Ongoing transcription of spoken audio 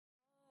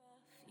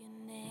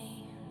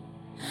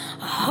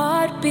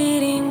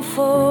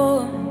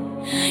for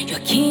your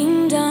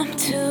kingdom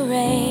to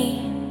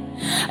reign.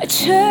 A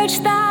church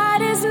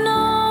that is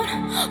known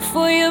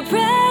for your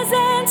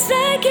presence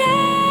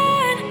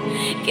again.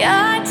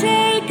 God,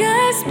 take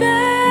us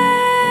back.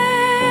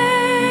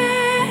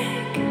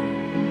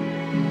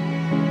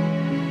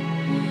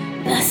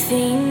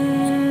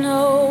 Nothing,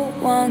 no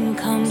one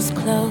comes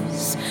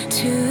close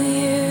to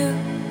you.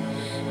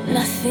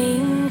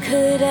 Nothing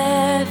could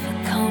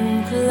ever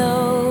come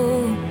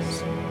close.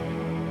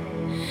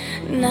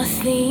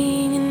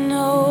 Nothing and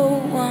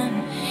no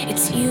one,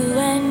 it's you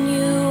and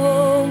you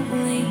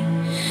only.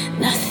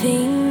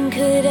 Nothing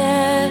could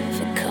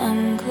ever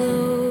come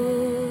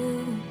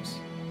close.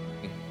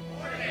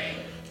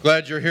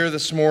 Glad you're here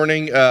this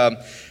morning. A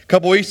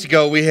couple weeks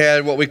ago, we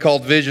had what we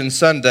called Vision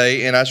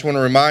Sunday, and I just want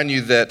to remind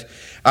you that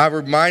I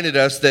reminded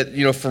us that,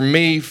 for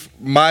me,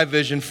 my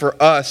vision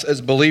for us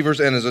as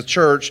believers and as a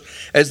church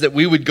is that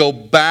we would go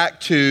back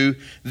to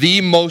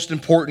the most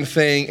important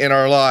thing in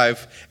our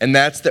life, and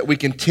that's that we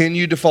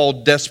continue to fall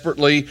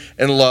desperately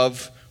in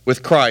love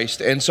with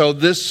Christ. And so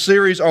this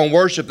series on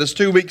worship, this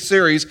 2-week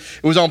series,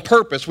 it was on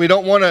purpose. We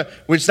don't want to,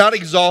 it's not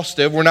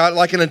exhaustive. We're not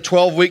like in a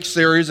 12-week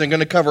series and going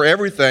to cover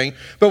everything,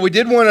 but we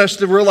did want us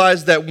to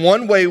realize that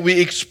one way we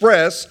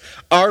express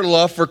our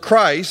love for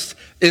Christ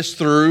is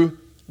through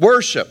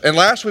worship. And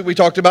last week we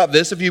talked about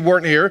this, if you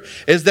weren't here,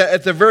 is that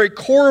at the very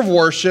core of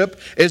worship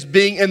is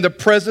being in the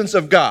presence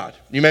of God.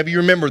 Maybe you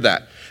remember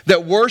that.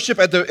 That worship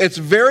at its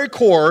very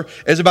core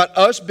is about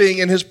us being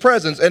in His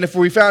presence. And if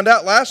we found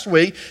out last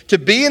week, to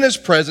be in His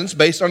presence,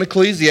 based on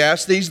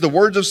Ecclesiastes, the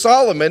words of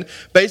Solomon,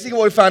 basically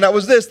what we found out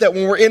was this, that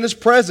when we're in His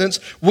presence,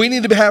 we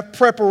need to have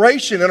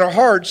preparation in our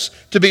hearts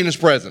to be in His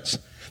presence.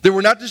 That we're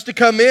not just to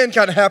come in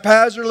kind of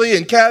haphazardly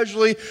and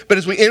casually, but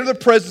as we enter the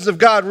presence of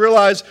God,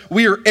 realize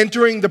we are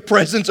entering the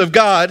presence of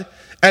God,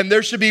 and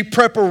there should be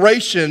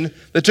preparation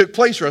that took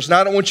place for us.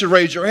 Now, I don't want you to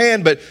raise your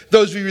hand, but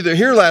those of you that were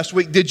here last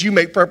week, did you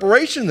make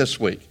preparation this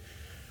week?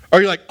 Or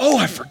you're like, oh,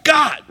 I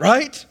forgot,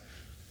 right?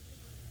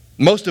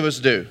 Most of us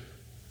do.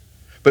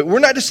 But we're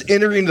not just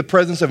entering the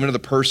presence of another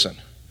person.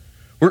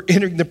 We're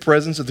entering the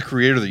presence of the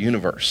Creator of the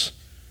universe.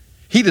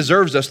 He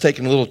deserves us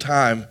taking a little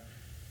time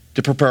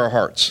to prepare our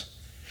hearts.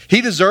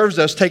 He deserves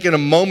us taking a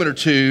moment or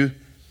two,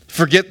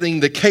 forgetting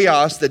the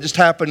chaos that just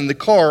happened in the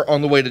car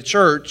on the way to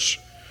church,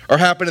 or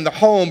happened in the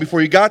home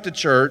before you got to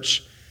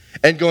church,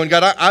 and going,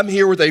 God, I'm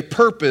here with a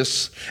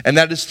purpose, and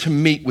that is to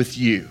meet with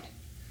you.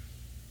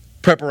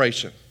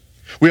 Preparation.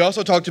 We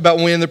also talked about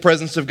when we're in the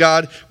presence of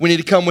God, we need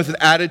to come with an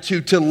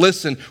attitude to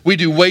listen. We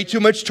do way too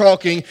much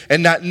talking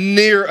and not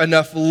near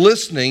enough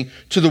listening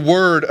to the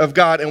Word of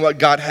God and what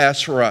God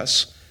has for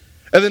us.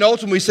 And then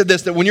ultimately we said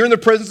this, that when you're in the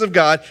presence of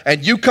God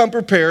and you come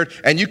prepared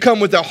and you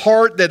come with a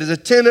heart that is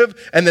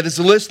attentive and that is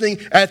listening,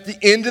 at the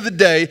end of the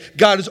day,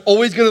 God is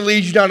always going to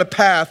lead you down a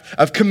path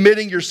of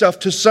committing yourself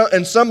to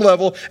in some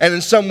level and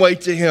in some way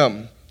to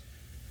Him.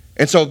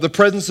 And so the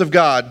presence of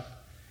God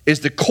is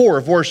the core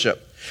of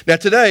worship. Now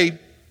today,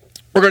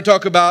 we're going to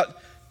talk about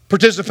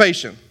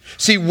participation.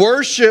 See,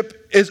 worship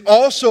is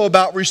also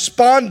about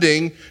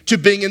responding to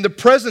being in the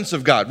presence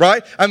of God,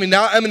 right?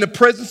 Now I'm in the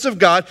presence of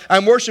God,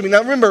 I'm worshiping.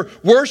 Now remember,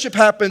 worship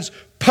happens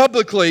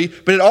publicly,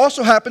 but it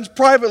also happens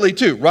privately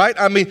too, right?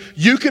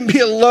 You can be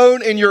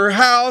alone in your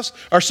house,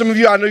 or some of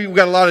you, I know you've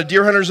got a lot of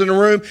deer hunters in the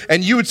room,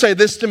 and you would say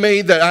this to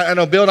me, that I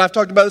know Bill and I've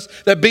talked about this,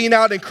 that being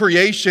out in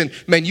creation,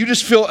 man, you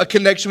just feel a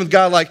connection with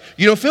God like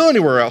you don't feel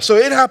anywhere else. So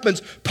it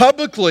happens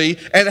publicly,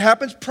 and it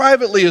happens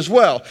privately as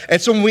well.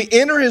 And so when we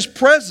enter His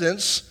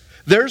presence,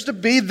 there's to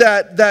be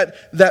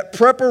that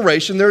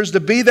preparation. There's to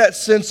be that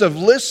sense of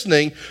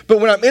listening. But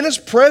when I'm in His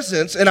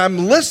presence and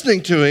I'm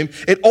listening to Him,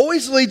 it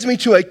always leads me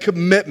to a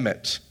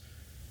commitment.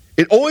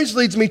 It always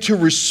leads me to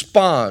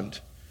respond.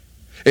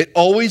 It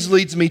always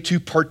leads me to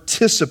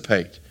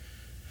participate.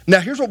 Now,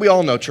 here's what we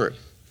all know true.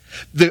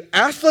 The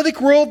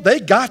athletic world,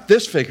 they got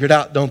this figured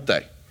out, don't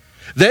they?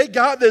 They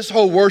got this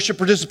whole worship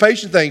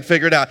participation thing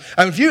figured out.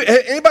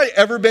 Anybody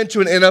ever been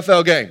to an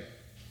NFL game?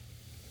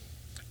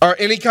 Or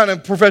any kind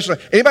of professional.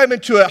 Anybody been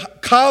to a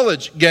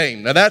college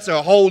game? Now that's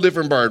a whole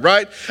different bird,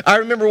 right? I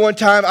remember one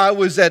time I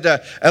lived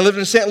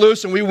in St.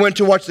 Louis, and we went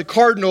to watch the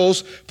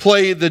Cardinals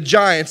play the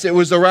Giants. It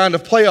was the round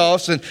of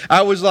playoffs, and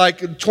I was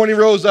like 20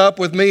 rows up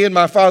with me and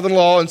my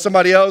father-in-law and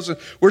somebody else, and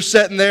we're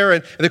sitting there,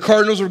 and the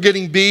Cardinals were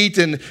getting beat,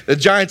 and the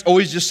Giants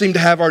always just seemed to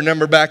have our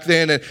number back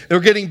then, and they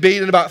were getting beat,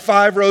 and about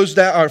 5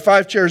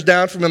 chairs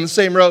down from them, the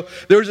same row,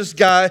 there was this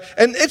guy,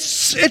 and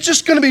it's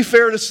just going to be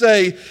fair to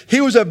say he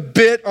was a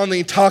bit on the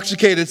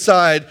intoxicated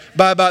side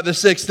by about the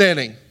 6th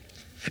inning.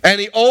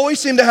 And he always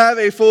seemed to have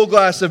a full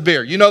glass of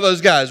beer. You know those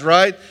guys,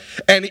 right?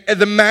 And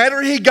the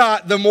madder he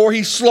got, the more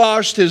he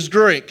sloshed his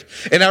drink.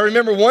 And I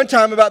remember one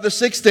time about the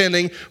 6th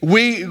inning,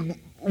 we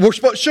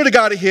should have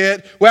got a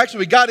hit.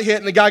 We got a hit,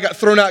 and the guy got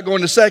thrown out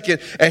going to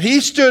second. And he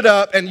stood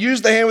up and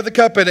used the hand with the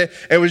cup in it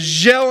and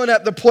was yelling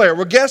at the player.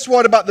 Well, guess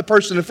what about the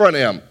person in front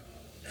of him?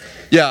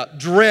 Yeah,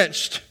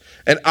 drenched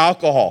in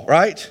alcohol,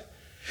 right?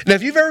 Now,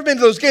 if you've ever been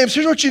to those games,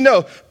 here's what you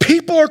know.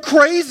 People are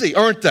crazy,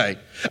 aren't they?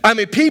 I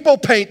mean, people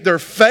paint their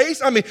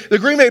face. I mean, the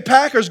Green Bay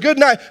Packers, good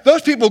night.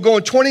 Those people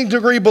going 20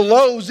 degrees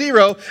below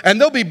zero, and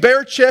they'll be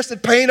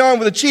bare-chested, paint on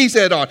with a cheese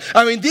head on.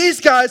 I mean, these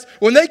guys,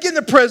 when they get in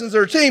the presence of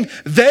their team,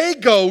 they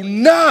go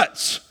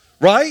nuts,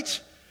 right?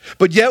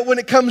 But yet, when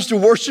it comes to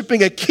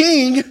worshiping a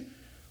king,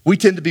 we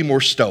tend to be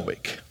more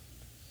stoic,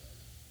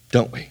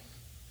 don't we?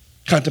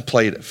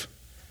 Contemplative.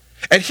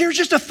 And here's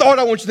just a thought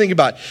I want you to think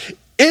about.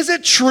 Is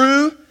it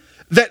true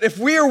that if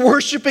we are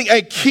worshiping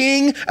a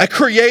king, a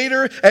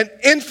creator, an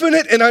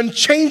infinite and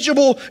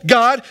unchangeable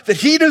God, that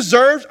he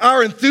deserves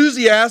our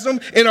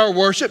enthusiasm in our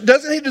worship?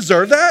 Doesn't he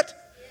deserve that?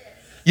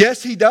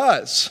 Yes, he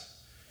does.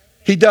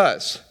 He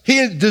does.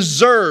 He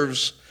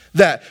deserves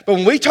that. But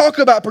when we talk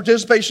about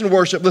participation in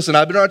worship, listen,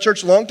 I've been around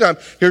church a long time.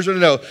 Here's what I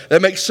know.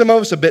 That makes some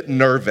of us a bit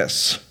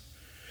nervous.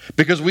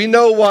 Because we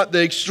know what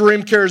the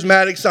extreme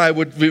charismatic side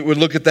would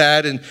look at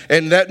that,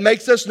 and that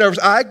makes us nervous.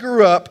 I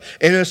grew up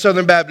in a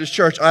Southern Baptist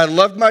church. I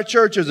loved my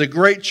church. It was a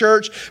great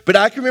church. But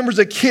I can remember as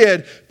a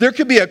kid, there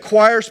could be a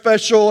choir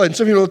special, and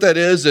some of you know what that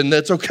is, and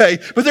that's okay.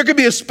 But there could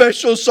be a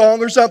special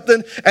song or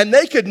something, and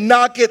they could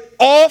knock it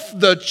off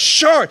the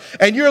chart.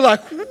 And you're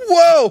like,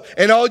 whoa.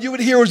 And all you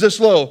would hear was this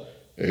low,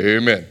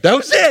 amen. That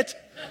was it.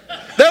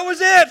 That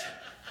was it.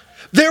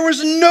 There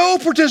was no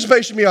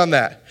participation beyond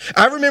that.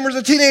 I remember as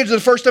a teenager, the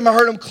first time I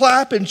heard them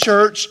clap in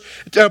church,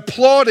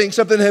 applauding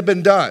something that had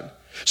been done.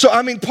 So,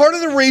 I mean, part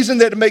of the reason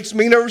that it makes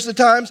me nervous at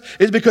times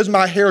is because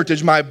my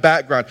heritage, my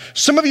background.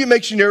 Some of you it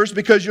makes you nervous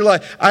because you're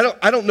like, I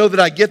don't know that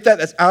I get that.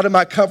 That's out of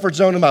my comfort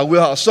zone and my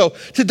wheelhouse. So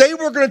today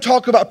we're going to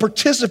talk about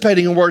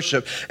participating in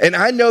worship. And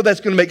I know that's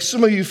going to make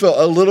some of you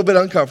feel a little bit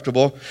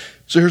uncomfortable.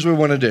 So here's what we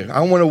want to do. I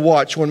want to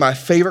watch one of my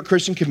favorite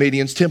Christian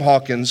comedians, Tim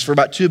Hawkins, for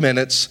about 2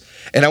 minutes.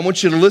 And I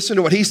want you to listen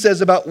to what he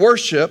says about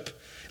worship.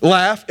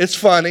 Laugh, it's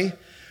funny.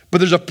 But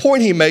there's a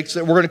point he makes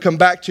that we're going to come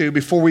back to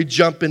before we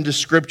jump into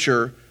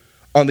Scripture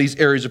on these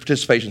areas of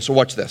participation. So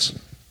watch this.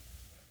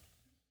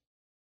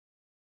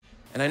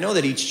 And I know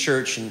that each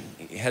church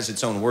has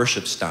its own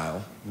worship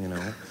style,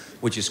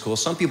 which is cool.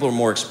 Some people are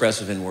more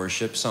expressive in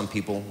worship, some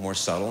people more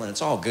subtle, and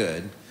it's all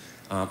good.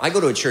 I go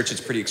to a church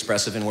that's pretty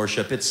expressive in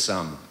worship. It's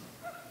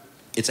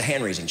a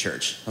hand-raising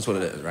church. That's what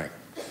it is, right?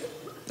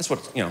 That's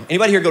what,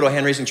 Anybody here go to a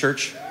hand-raising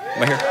church?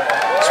 Am I here?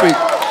 Sweet.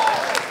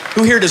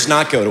 Who here does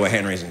not go to a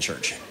hand-raising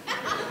church?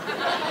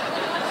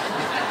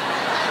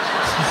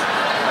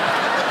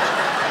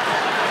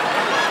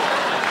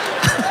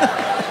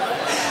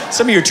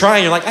 Some of you are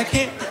trying, you're like, I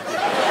can't.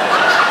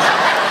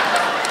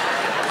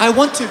 I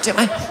want to, Tim.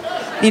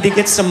 I need to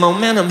get some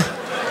momentum.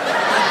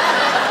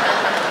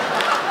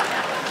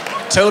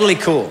 Totally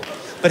cool.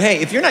 But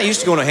hey, if you're not used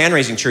to going to a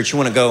hand-raising church, you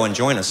want to go and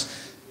join us,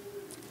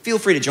 feel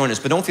free to join us,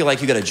 but don't feel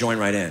like you got to join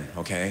right in,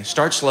 okay?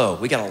 Start slow.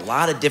 We got a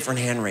lot of different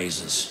hand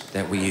raises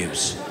that we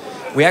use.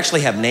 We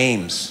actually have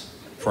names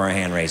for our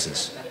hand raises.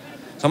 So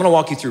I'm going to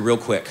walk you through real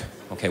quick,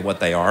 okay, what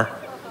they are,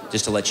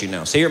 just to let you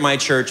know. Say you're at my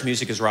church,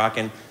 music is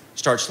rocking.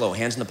 Start slow,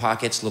 hands in the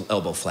pockets, little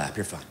elbow flap,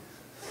 you're fine.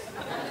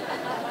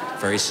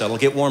 Very subtle,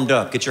 get warmed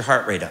up, get your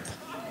heart rate up.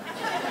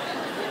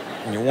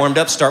 When you're warmed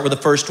up, start with the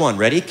first one.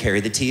 Ready? Carry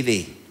the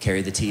TV.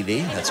 Carry the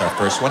TV, that's our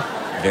first one.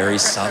 Very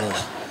subtle.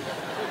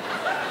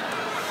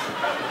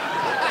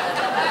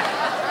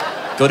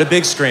 Go to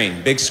big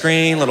screen,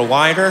 a little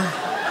wider.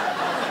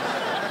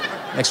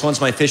 Next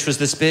one's my fish was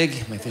this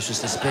big. My fish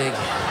was this big.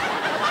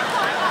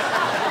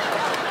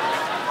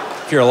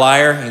 If you're a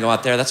liar, you go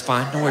out there, that's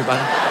fine, don't worry about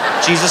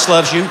it. Jesus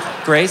loves you,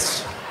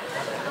 grace.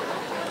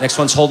 Next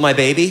one's hold my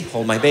baby,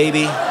 hold my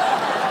baby.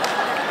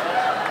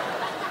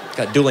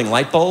 Got dueling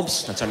light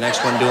bulbs, that's our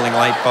next one, dueling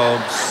light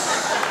bulbs.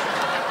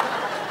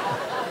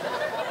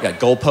 Got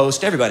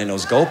goalpost, everybody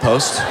knows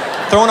goalpost.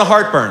 Throwing a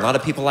heartburn, a lot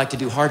of people like to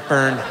do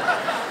heartburn.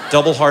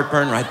 Double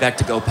heartburn, right back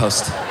to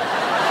goalpost.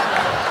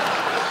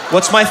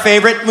 What's my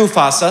favorite?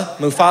 Mufasa.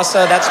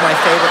 Mufasa, that's my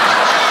favorite.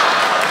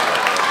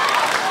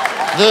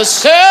 The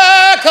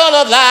circle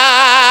of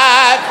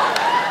life.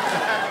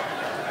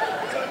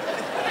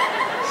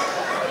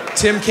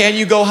 Tim, can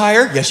you go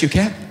higher? Yes, you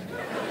can.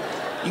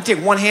 You can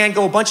take one hand,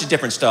 go a bunch of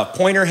different stuff.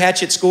 Pointer,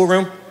 hatchet,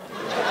 schoolroom.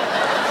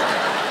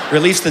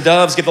 Release the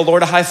doves, give the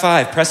Lord a high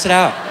five, press it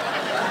out.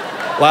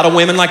 A lot of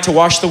women like to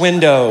wash the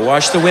window.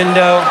 Wash the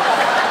window.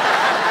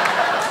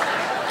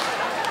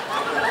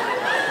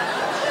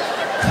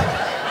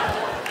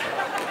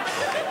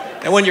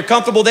 And when you're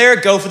comfortable there,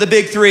 go for the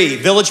big three.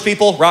 Village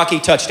people, Rocky,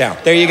 touchdown.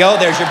 There you go,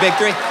 there's your big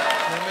three.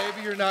 Well,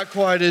 maybe you're not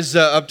quite as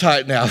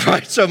uptight now,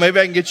 right? So maybe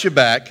I can get you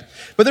back.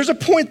 But there's a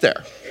point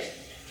there.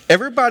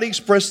 Everybody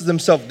expresses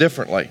themselves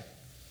differently.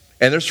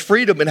 And there's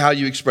freedom in how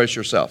you express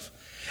yourself.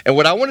 And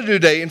what I want to do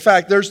today, in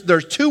fact,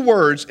 there's 2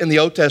 words in the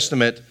Old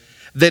Testament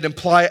that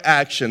imply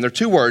action. There are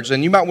 2 words,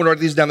 and you might want to write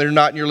these down. They're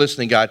not in your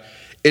listening guide.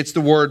 It's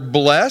the word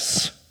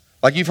bless.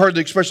 Like you've heard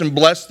the expression,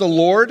 bless the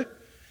Lord.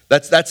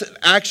 That's an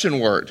action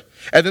word.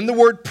 And then the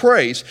word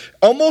praise.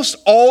 Almost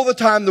all the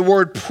time the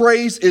word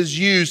praise is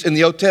used in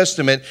the Old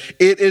Testament,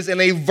 it is in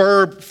a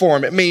verb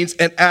form. It means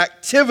an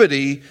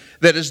activity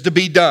that is to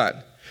be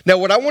done. Now,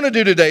 what I want to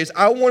do today is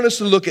I want us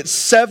to look at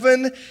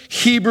 7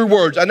 Hebrew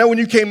words. I know when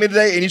you came in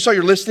today and you saw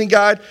your listening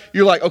guide,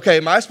 you're like, okay,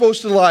 am I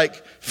supposed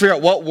to figure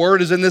out what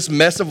word is in this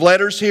mess of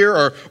letters here?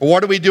 Or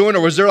what are we doing?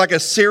 Or was there a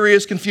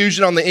serious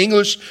confusion on the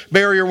English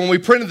barrier when we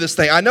printed this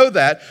thing? I know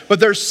that, but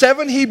there's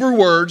 7 Hebrew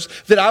words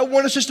that I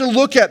want us just to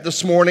look at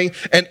this morning.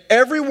 And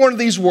every one of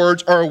these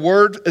words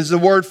is the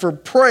word for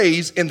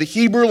praise in the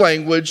Hebrew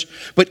language,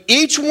 but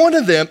each one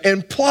of them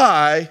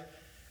imply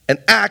an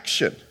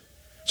action.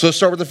 So let's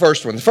start with the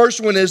first one. The first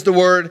one is the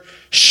word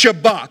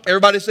Shabach.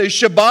 Everybody say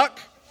Shabach?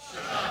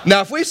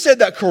 Now, if we said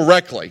that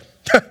correctly,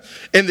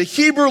 in the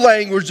Hebrew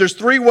language, there's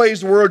 3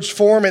 ways words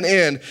form and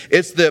end.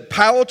 It's the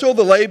palatal,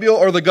 the labial,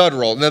 or the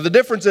guttural. Now, the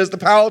difference is the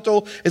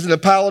palatal is in the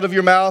palate of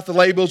your mouth, the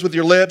labial is with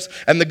your lips,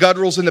 and the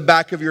guttural is in the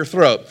back of your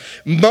throat.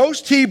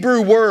 Most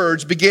Hebrew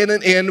words begin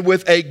and end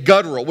with a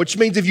guttural, which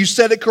means if you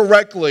said it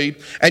correctly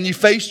and you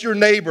faced your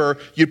neighbor,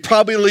 you'd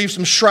probably leave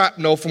some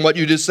shrapnel from what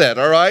you just said,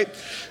 all right?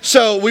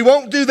 So we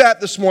won't do that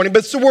this morning, but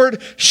it's the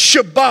word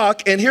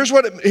Shabach, and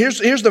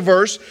here's the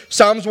verse.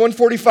 Psalms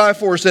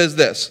 145:4 says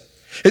this.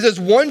 It says,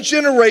 one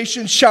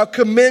generation shall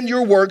commend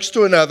your works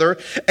to another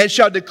and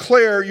shall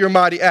declare your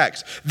mighty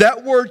acts.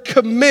 That word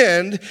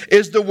commend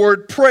is the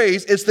word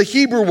praise. It's the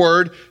Hebrew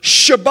word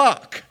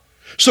Shabach.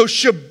 So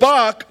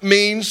Shabach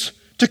means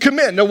to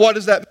commend. Now what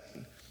does that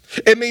mean?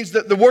 It means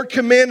that the word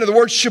commend and the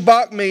word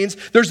Shabach means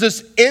there's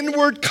this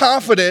inward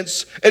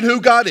confidence in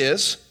who God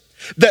is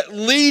that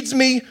leads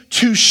me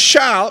to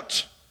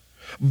shout,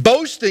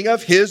 boasting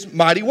of his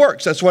mighty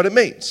works. That's what it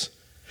means.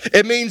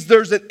 It means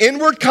there's an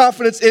inward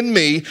confidence in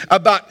me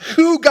about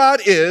who God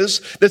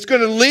is that's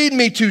going to lead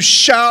me to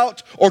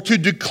shout or to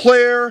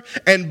declare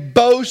and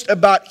boast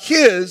about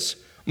his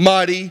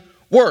mighty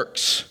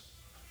works.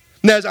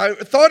 Now, as I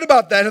thought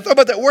about that,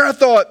 I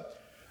thought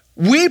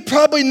we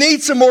probably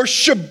need some more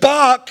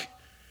Shabach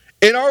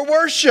in our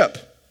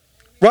worship.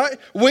 Right?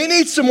 We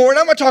need some more. And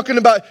I'm not talking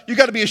about you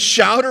got to be a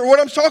shouter. What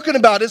I'm talking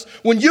about is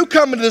when you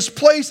come into this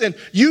place and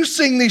you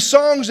sing these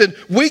songs and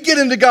we get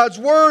into God's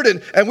word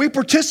and we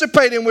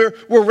participate and we're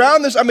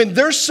around this. I mean,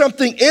 there's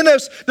something in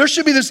us. There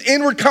should be this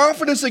inward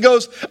confidence that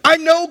goes, I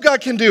know God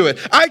can do it.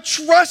 I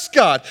trust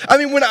God. I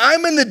mean, when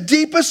I'm in the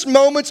deepest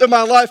moments of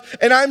my life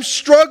and I'm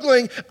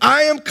struggling,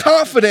 I am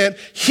confident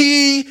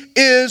he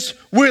is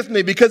with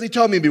me because he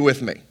told me to be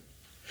with me.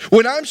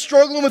 When I'm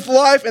struggling with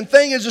life and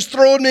things is just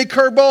throwing me a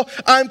curveball,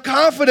 I'm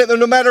confident that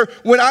no matter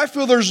when I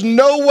feel there's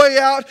no way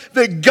out,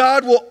 that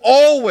God will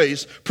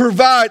always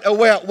provide a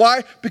way out.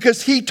 Why?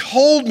 Because he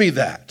told me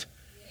that.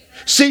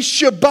 See,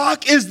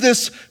 Shabach is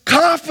this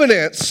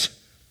confidence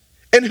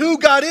in who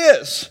God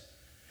is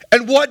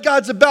and what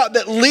God's about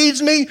that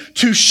leads me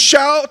to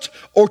shout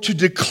or to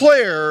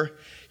declare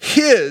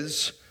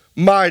his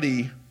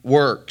mighty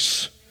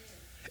works.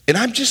 And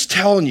I'm just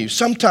telling you,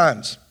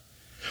 sometimes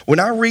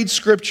when I read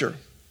scripture,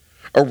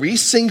 or we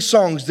sing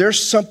songs,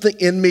 there's something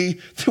in me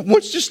that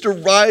wants just to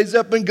rise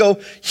up and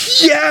go,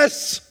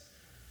 yes,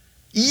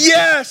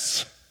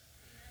 yes,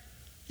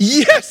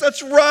 yes,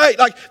 that's right.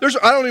 I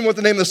don't even know what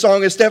the name of the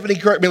song is. Stephanie,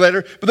 correct me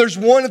later. But there's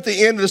one at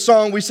the end of the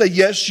song, we say,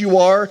 yes, you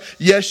are,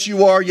 yes,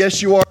 you are,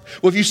 yes, you are.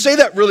 Well, if you say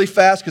that really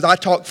fast, because I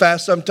talk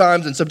fast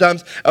sometimes, and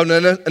sometimes I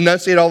don't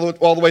enunciate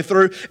all the way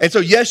through. And so,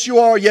 yes, you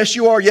are, yes,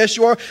 you are, yes,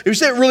 you are. If you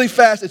say it really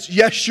fast, it's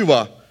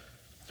Yeshua,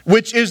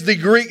 which is the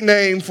Greek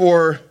name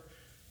for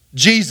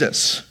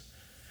Jesus.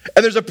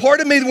 And there's a part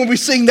of me that when we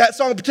sing that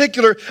song in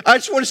particular, I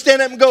just want to stand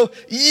up and go,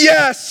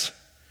 yes,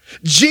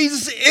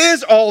 Jesus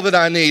is all that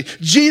I need.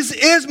 Jesus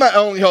is my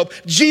only hope.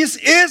 Jesus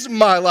is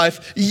my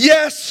life.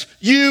 Yes,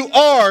 you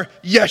are,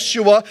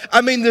 Yeshua.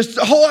 I mean,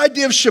 the whole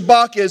idea of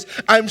Shabach is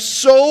I'm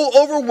so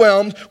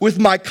overwhelmed with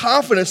my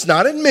confidence,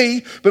 not in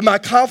me, but my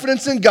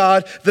confidence in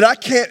God, that I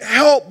can't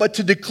help but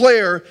to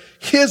declare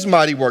his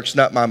mighty works,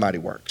 not my mighty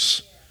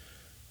works.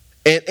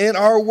 And in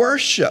our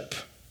worship,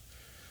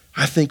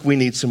 I think we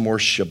need some more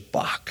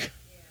Shabach,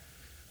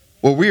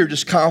 where we are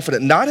just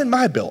confident, not in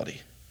my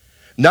ability,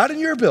 not in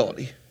your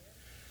ability,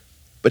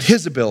 but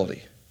his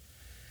ability.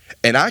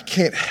 And I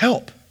can't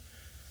help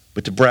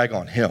but to brag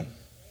on him.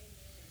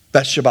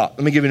 That's Shabach. Let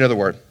me give you another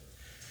word.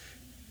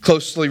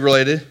 Closely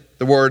related,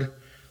 the word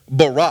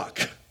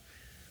Barak.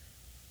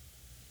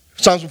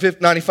 Psalms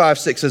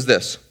 95:6 says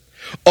this,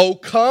 "Oh,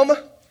 come,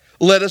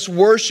 let us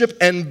worship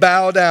and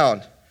bow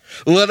down.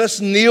 Let us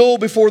kneel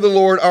before the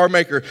Lord our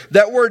Maker."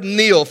 That word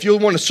kneel, if you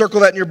want to circle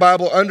that in your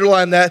Bible,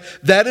 underline that.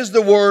 That is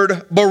the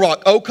word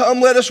Barak. Oh,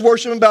 come, let us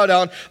worship and bow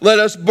down. Let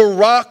us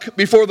Barak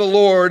before the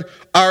Lord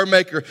our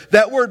Maker.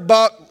 That word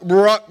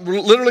Barak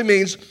literally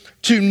means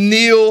to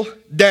kneel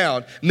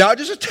down. Not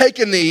just to take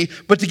a knee,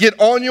 but to get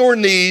on your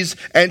knees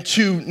and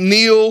to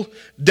kneel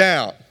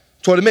down.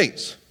 That's what it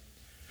means.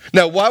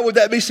 Now, why would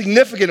that be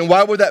significant and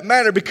why would that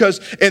matter? Because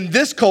in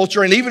this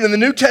culture and even in the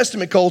New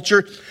Testament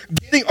culture,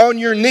 getting on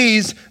your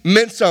knees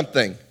meant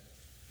something.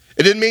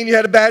 It didn't mean you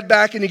had a bad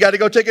back and you got to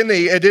go take a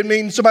knee. It didn't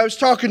mean somebody was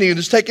talking to you and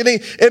just take a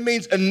knee. It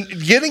means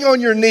getting on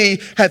your knee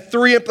had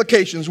 3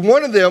 implications.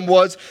 One of them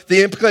was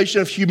the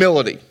implication of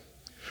humility.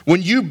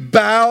 When you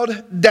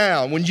bowed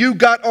down, when you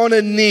got on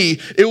a knee,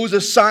 it was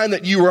a sign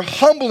that you were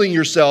humbling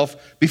yourself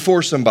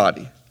before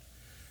somebody.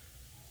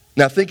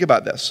 Now think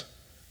about this.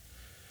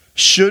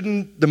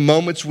 Shouldn't the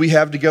moments we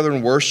have together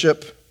in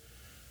worship,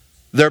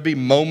 there be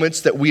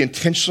moments that we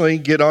intentionally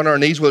get on our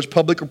knees, whether it's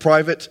public or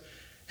private,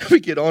 we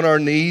get on our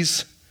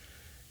knees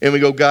and we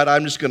go, God,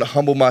 I'm just going to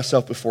humble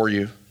myself before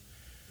you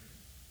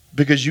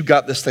because you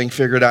got this thing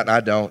figured out and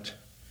I don't.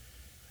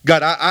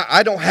 God,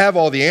 I don't have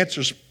all the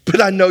answers,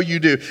 but I know you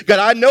do. God,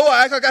 I know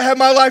I act like I have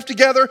my life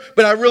together,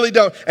 but I really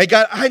don't. And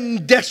God, I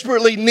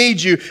desperately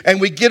need you. And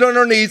we get on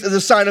our knees as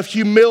a sign of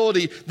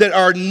humility that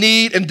our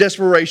need and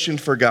desperation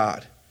for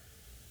God.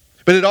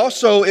 But it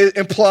also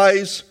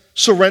implies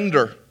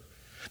surrender.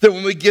 That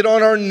when we get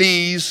on our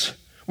knees,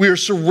 we are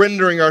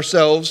surrendering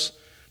ourselves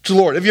to the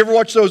Lord. Have you ever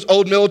watched those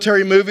old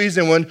military movies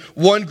and when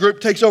one group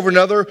takes over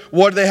another,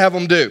 what do they have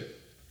them do?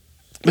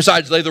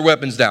 Besides lay their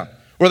weapons down.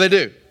 What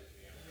do?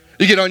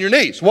 You get on your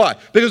knees. Why?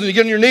 Because when you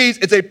get on your knees,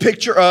 it's a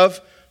picture of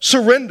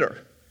surrender.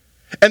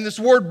 And this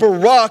word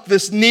barak,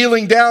 this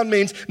kneeling down,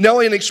 means not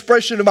only an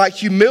expression of my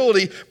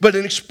humility, but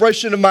an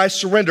expression of my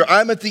surrender.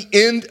 I'm at the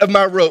end of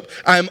my rope.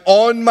 I'm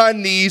on my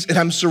knees and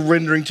I'm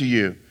surrendering to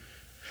you.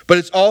 But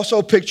it's also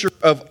a picture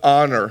of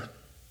honor.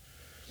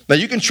 Now,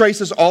 you can trace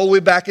this all the way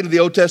back into the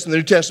Old Testament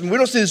and the New Testament. We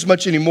don't see this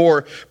much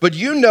anymore, but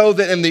you know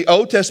that in the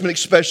Old Testament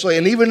especially,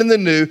 and even in the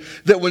New,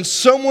 that when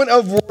someone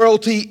of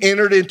royalty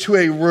entered into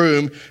a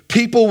room,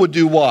 people would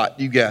do what,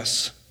 you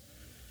guess?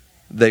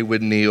 They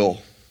would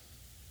kneel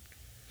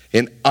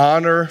in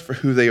honor for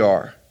who they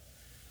are.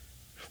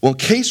 Well, in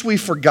case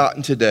we've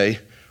forgotten today,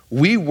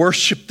 we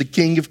worship the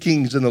King of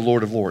Kings and the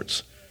Lord of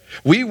Lords.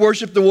 We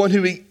worship the one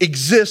who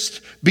exists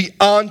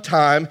beyond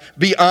time,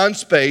 beyond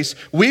space.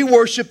 We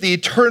worship the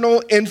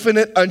eternal,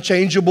 infinite,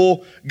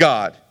 unchangeable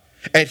God.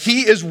 And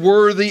he is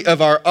worthy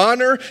of our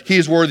honor, he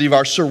is worthy of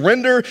our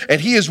surrender,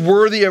 and he is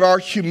worthy of our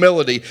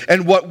humility.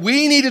 And what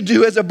we need to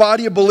do as a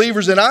body of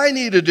believers, and I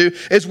need to do,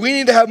 is we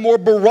need to have more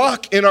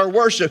barak in our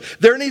worship.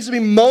 There needs to be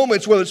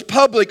moments, whether it's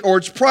public or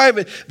it's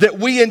private, that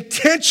we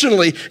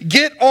intentionally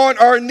get on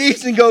our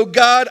knees and go,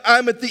 God,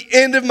 I'm at the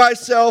end of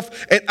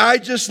myself, and I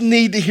just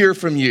need to hear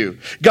from you.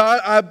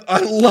 God, I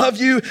love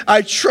you,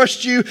 I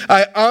trust you,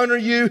 I honor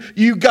you,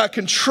 you got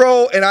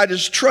control, and I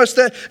just trust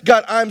that.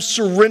 God, I'm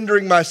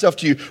surrendering myself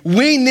to you.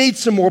 We need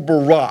some more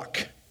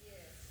barak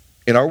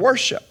in our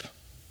worship.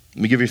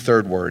 Let me give you a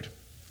third word.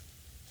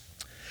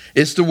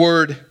 It's the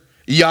word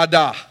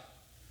yada.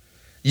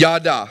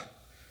 Yada.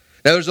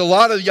 Now, there's a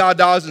lot of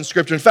yadas in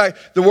Scripture. In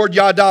fact, the word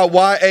yada,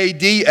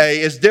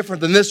 Y-A-D-A, is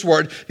different than this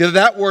word.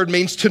 That word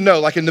means to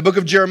know. Like in the book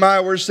of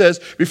Jeremiah where it says,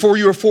 before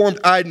you were formed,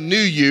 I knew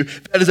you.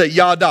 That is a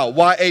yada,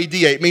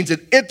 Y-A-D-A. It means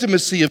an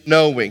intimacy of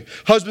knowing.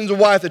 Husbands and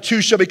wife, the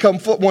two shall become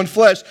one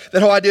flesh.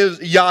 That whole idea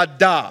is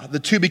yada, the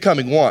two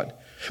becoming one.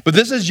 But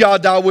this is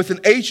yada with an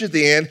H at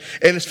the end,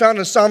 and it's found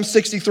in Psalm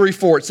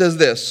 63:4. It says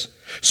this,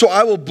 so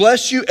I will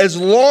bless you as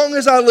long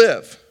as I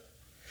live,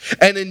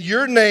 and in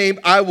your name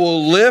I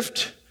will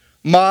lift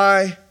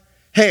my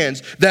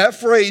hands. That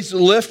phrase,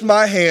 lift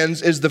my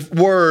hands, is the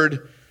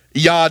word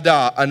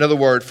yada, another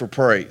word for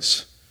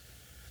praise.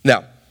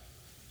 Now,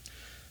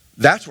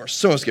 that's where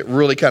some of us get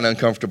really kind of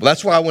uncomfortable.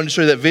 That's why I wanted to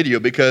show you that video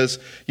because,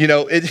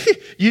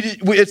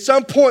 at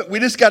some point we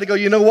just got to go,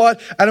 you know what?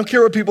 I don't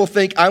care what people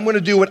think. I'm going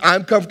to do what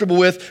I'm comfortable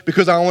with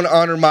because I want to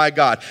honor my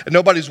God. And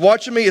nobody's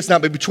watching me. It's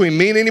not between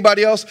me and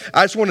anybody else.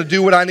 I just want to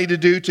do what I need to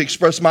do to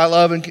express my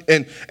love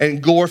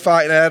and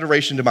glorify and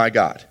adoration to my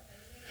God.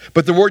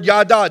 But the word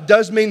yada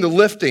does mean the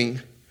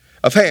lifting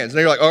of hands. And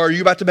you're like, oh, are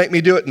you about to make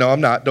me do it? No,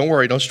 I'm not. Don't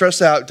worry. Don't stress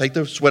out. Take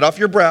the sweat off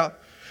your brow.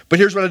 But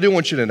here's what I do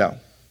want you to know.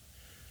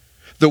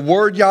 The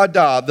word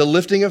yada, the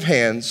lifting of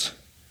hands,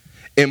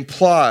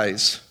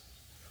 implies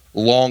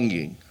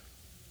longing.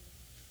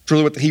 It's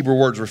really what the Hebrew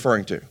word is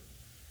referring to.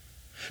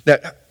 Now,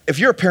 if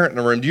you're a parent in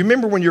the room, do you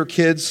remember when your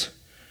kids,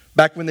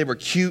 back when they were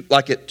cute,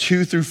 like at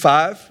 2 through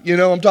 5? You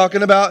know what I'm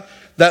talking about?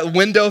 That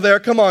window there,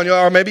 come on,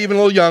 or maybe even a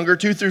little younger,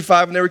 2 through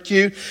 5 when they were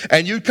cute.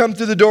 And you'd come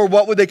through the door,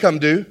 what would they come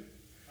do?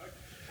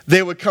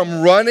 They would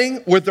come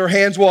running with their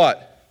hands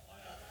what?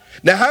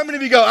 Now, how many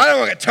of you go, I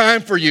don't got time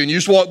for you, and you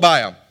just walk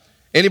by them?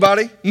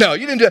 Anybody? No,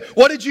 you didn't do it.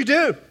 What did you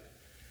do?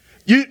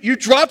 You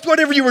dropped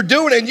whatever you were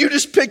doing and you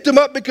just picked them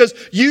up because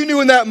you knew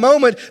in that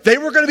moment they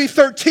were going to be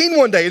 13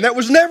 one day and that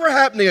was never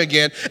happening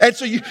again. And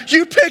so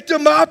you picked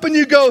them up and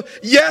you go,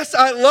 yes,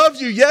 I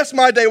love you. Yes,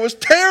 my day was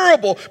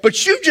terrible,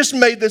 but you just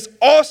made this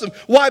awesome.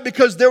 Why?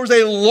 Because there was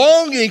a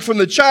longing from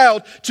the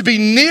child to be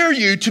near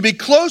you, to be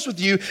close with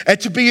you, and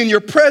to be in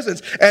your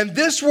presence. And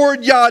this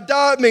word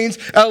yada means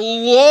a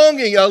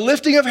longing, a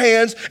lifting of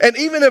hands, and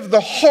even of the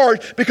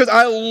heart, because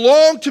I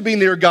long to be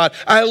near God.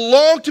 I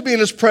long to be in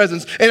his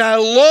presence, and I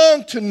long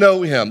to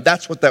know him.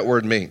 That's what that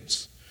word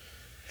means.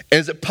 And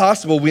is it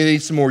possible we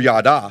need some more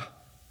yada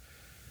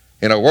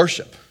in our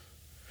worship?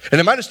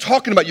 And am I just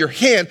talking about your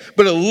hand,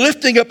 but a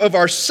lifting up of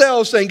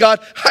ourselves saying,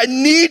 God, I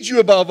need you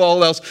above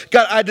all else.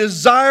 God, I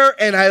desire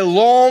and I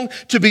long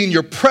to be in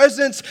your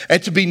presence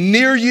and to be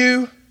near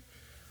you.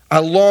 I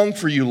long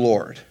for you,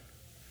 Lord.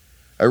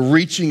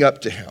 Reaching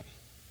up to him.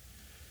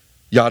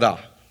 Yada.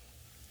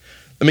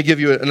 Let me give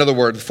you another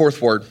word, the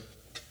fourth word.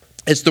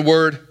 It's the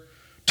word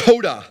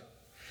toda.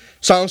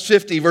 Psalms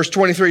 50, verse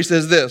 23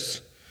 says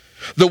this,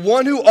 the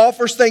one who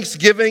offers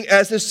thanksgiving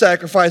as his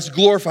sacrifice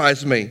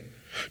glorifies me.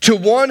 To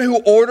one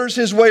who orders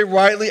his way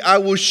rightly, I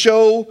will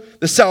show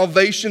the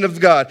salvation of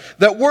God.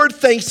 That word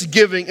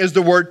thanksgiving is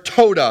the word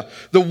toda.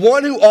 The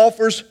one who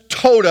offers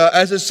toda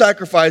as his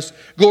sacrifice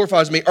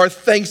glorifies me, or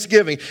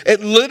thanksgiving.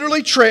 It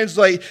literally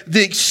translates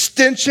the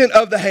extension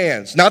of the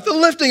hands. Not the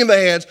lifting of the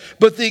hands,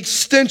 but the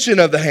extension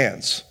of the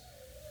hands.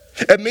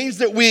 It means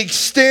that we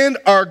extend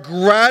our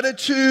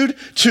gratitude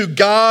to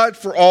God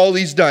for all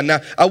he's done. Now,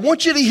 I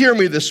want you to hear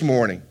me this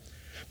morning,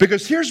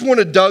 because here's one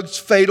of Doug's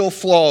fatal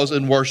flaws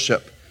in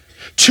worship.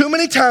 Too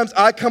many times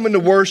I come into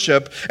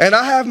worship and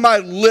I have my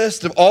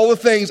list of all the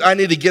things I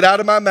need to get out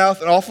of my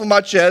mouth and off of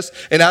my chest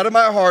and out of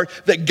my heart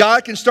that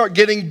God can start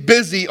getting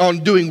busy on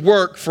doing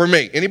work for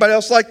me. Anybody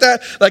else like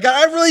that? Like,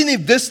 I really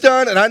need this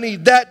done and I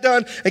need that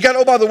done. And God,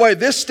 oh, by the way,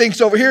 this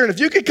stinks over here. And if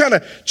you could kind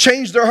of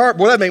change their heart,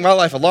 boy, that'd make my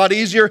life a lot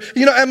easier.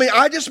 You know, I mean,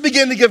 I just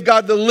begin to give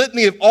God the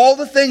litany of all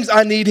the things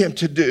I need him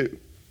to do.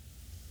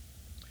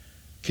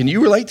 Can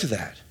you relate to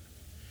that?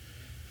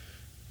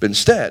 But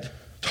instead,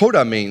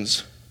 toda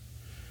means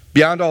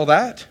beyond all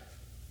that,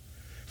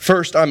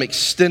 first, I'm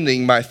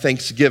extending my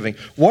thanksgiving.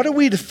 What are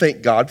we to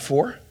thank God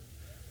for?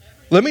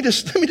 Let me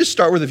just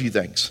start with a few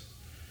things.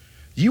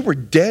 You were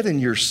dead in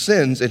your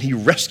sins and he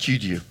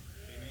rescued you.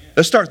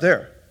 Let's start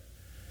there.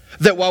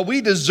 That while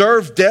we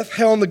deserve death,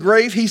 hell, and the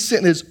grave, he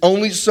sent his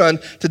only son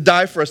to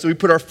die for us. So we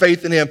put our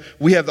faith in him.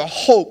 We have the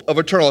hope of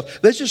eternal life.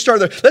 Let's just start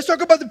there. Let's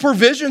talk about the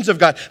provisions of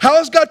God. How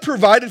has God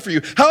provided for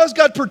you? How has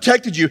God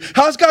protected you?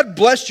 How has God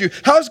blessed you?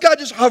 How has God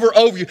just hovered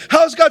over you?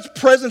 How is God's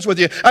presence with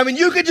you? I mean,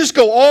 you could just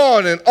go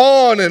on and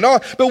on and on.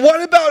 But what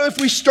about if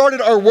we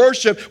started our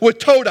worship with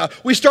toda?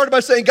 We started by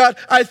saying, God,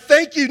 I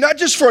thank you not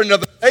just for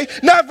another day,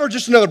 not for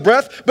just another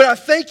breath, but I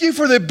thank you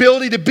for the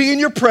ability to be in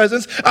your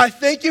presence. I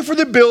thank you for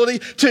the ability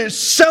to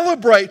celebrate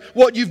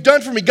what you've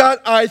done for me. God,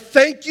 I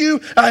thank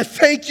you, I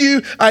thank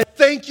you, I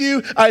thank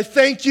you, I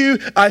thank you,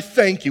 I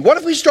thank you. What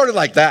if we started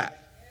like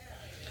that?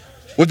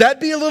 Would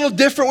that be a little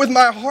different with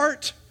my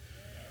heart?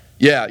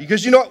 Yeah,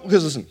 because you know what?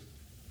 Because listen,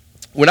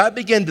 when I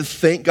begin to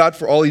thank God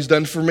for all he's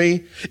done for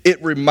me,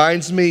 it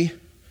reminds me,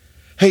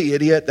 hey,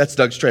 idiot, that's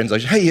Doug's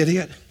translation. Hey,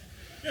 idiot.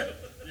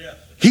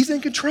 He's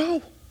in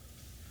control.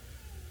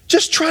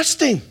 Just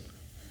trust him.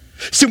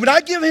 See, when I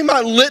give him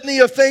my litany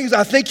of things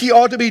I think he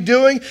ought to be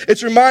doing,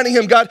 it's reminding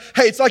him, God,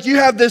 hey, it's like you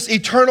have this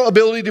eternal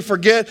ability to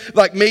forget.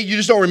 Like me, you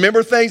just don't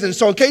remember things. And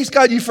so in case,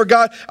 God, you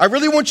forgot, I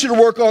really want you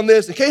to work on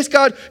this. In case,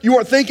 God, you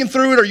weren't thinking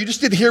through it or you just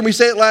didn't hear me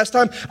say it last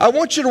time, I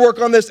want you to work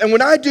on this. And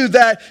when I do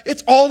that,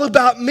 it's all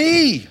about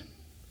me.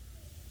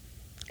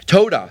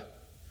 Toda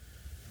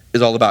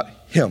is all about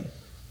him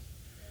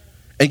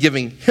and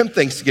giving him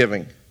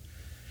thanksgiving.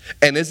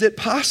 And is it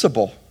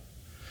possible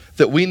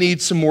that we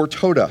need some more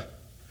toda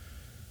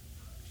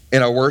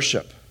in our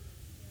worship?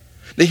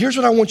 Now, here's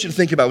what I want you to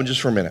think about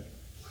just for a minute.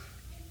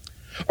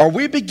 Are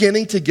we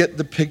beginning to get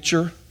the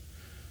picture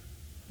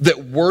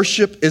that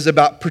worship is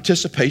about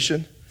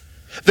participation?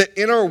 That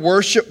in our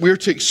worship, we're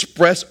to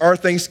express our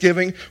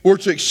thanksgiving, we're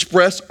to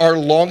express our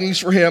longings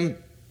for him.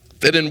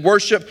 That in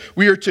worship,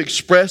 we are to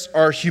express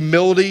our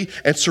humility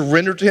and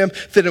surrender to him.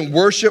 That in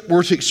worship,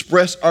 we're to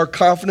express our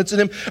confidence in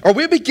him. Are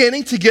we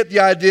beginning to get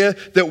the idea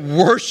that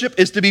worship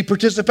is to be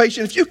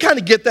participation? If you kind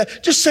of get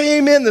that, just say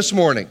amen this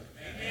morning.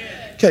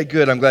 Okay,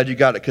 good. I'm glad you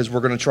got it because we're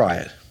going to try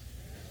it.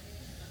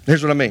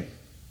 Here's what I mean.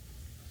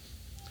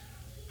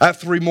 I have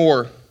three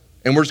more,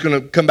 and we're just going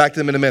to come back to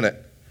them in a minute.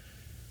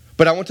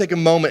 But I want to take a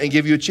moment and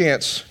give you a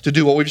chance to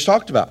do what we just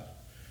talked about.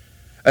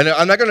 And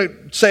I'm not going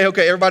to say,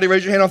 okay, everybody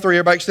raise your hand on three,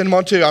 everybody extend them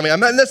on two. I mean,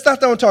 that's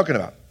not what I'm talking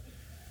about.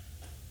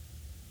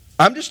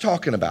 I'm just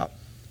talking about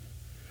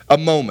a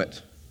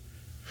moment.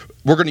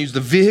 We're going to use the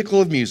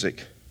vehicle of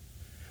music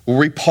where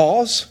we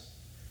pause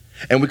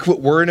and we quit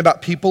worrying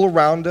about people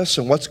around us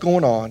and what's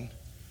going on.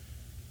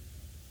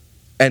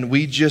 And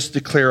we just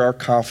declare our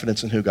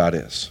confidence in who God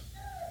is.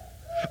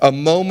 A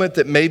moment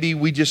that maybe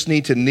we just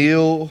need to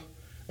kneel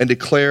and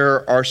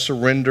declare our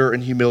surrender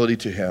and humility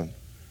to him.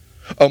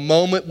 A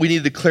moment we need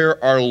to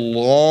declare our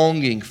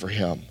longing for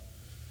him.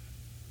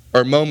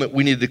 Or a moment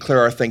we need to declare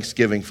our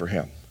thanksgiving for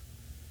him.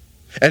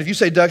 And if you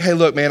say, Doug, hey,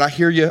 look, man, I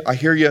hear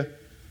you,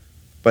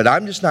 but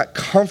I'm just not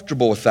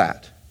comfortable with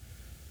that.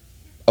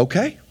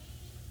 Okay,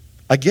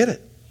 I get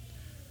it.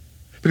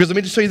 Because let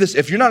me just tell you this,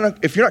 if you're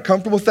not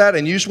comfortable with that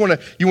and you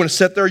want to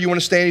sit there, you want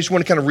to stand, you just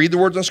want to kind of read the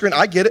words on the screen,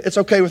 I get it. It's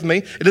okay with me.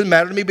 It doesn't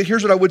matter to me. But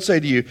here's what I would say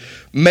to you.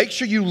 Make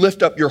sure you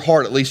lift up your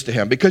heart at least to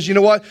him. Because you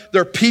know what?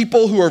 There are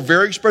people who are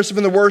very expressive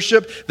in the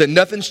worship that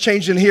nothing's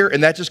changed in here,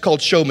 and that's just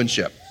called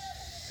showmanship.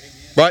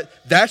 Right?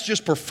 That's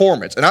just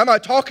performance. And I'm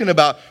not talking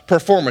about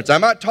performance. I'm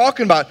not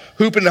talking about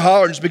hooping and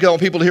hollering just because I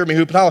want people to hear me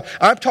hoop and holler.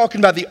 I'm talking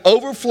about the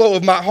overflow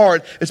of my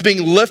heart that's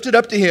being lifted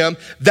up to him.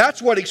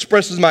 That's what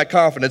expresses my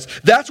confidence.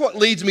 That's what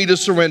leads me to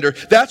surrender.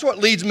 That's what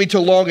leads me to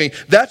longing.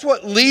 That's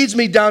what leads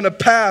me down a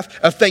path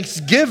of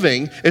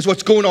thanksgiving is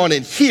what's going on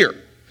in here.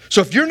 So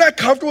if you're not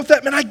comfortable with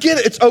that, man, I get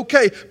it. It's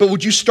okay. But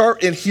would you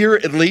start in here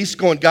at least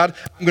going, God,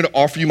 I'm going to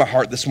offer you my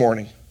heart this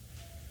morning.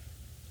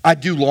 I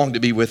do long to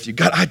be with you.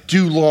 God, I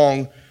do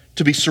long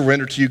to be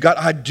surrendered to you. God,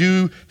 I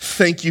do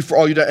thank you for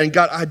all you've done. And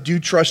God, I do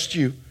trust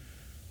you.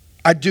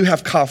 I do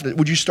have confidence.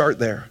 Would you start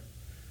there?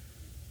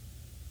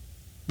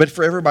 But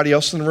for everybody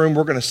else in the room,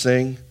 we're going to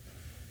sing.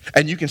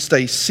 And you can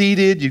stay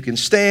seated, you can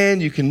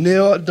stand, you can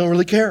kneel. I don't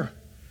really care.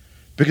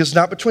 Because it's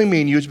not between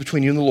me and you, it's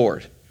between you and the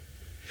Lord.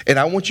 And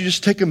I want you to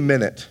just take a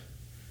minute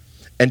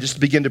and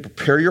just begin to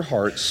prepare your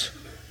hearts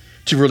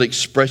to really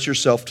express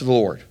yourself to the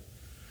Lord.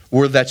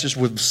 Whether that's just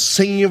with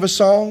singing of a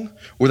song,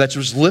 whether that's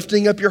just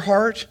lifting up your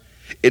heart,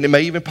 and it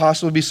may even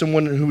possibly be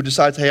someone who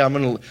decides, hey,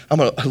 I'm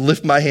gonna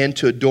lift my hand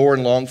to adore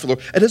and long for the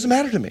Lord. It doesn't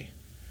matter to me.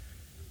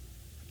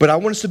 But I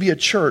want us to be a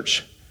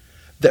church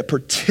that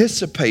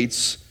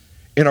participates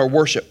in our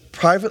worship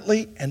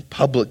privately and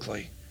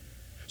publicly.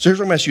 So here's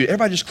what I'm going to ask you.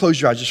 Everybody just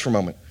close your eyes just for a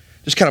moment.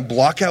 Just kind of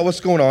block out what's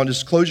going on.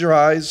 Just close your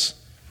eyes.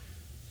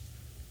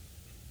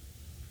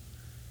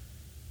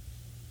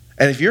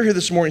 And if you're here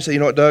this morning and say, you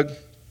know what, Doug?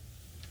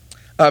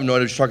 I have no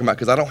idea what you're talking about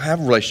because I don't have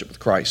a relationship with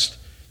Christ.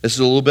 This is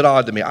a little bit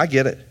odd to me. I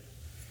get it.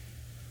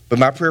 But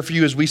my prayer for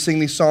you as we sing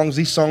these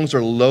songs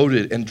are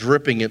loaded and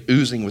dripping and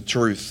oozing with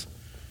truth.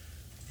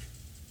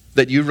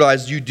 That you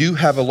realize you do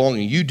have a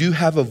longing. You do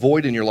have a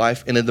void in your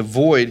life, and in the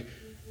void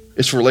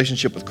is for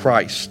relationship with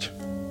Christ.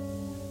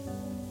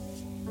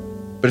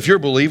 But if you're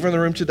a believer in the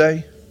room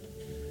today,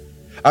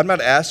 I'm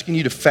not asking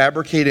you to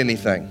fabricate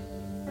anything.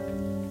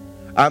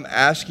 I'm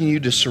asking you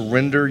to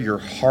surrender your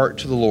heart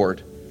to the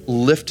Lord.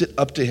 Lift it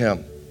up to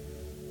Him.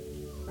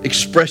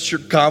 Express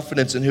your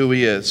confidence in who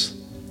He is.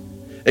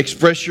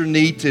 Express your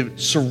need to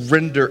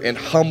surrender and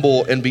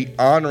humble and be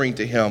honoring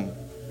to Him.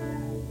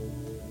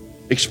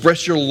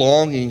 Express your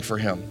longing for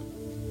Him.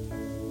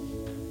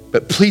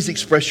 But please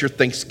express your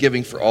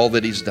thanksgiving for all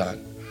that He's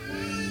done.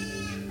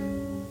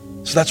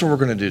 So that's what we're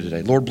going to do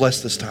today. Lord,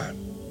 bless this time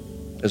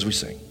as we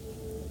sing.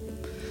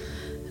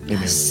 Amen.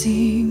 I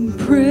sing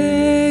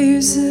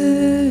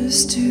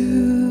praises to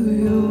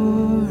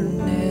your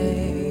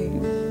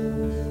name.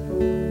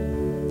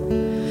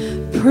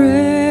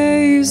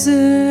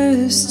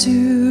 Praises to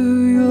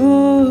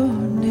your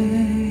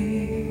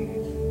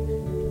name.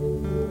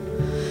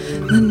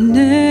 The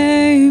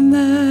name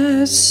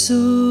that's so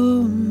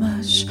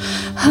much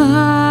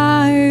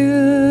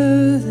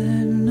higher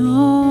than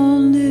all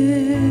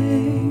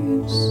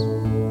names.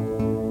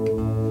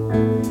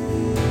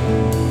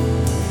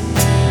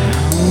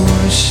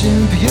 I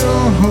worship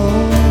your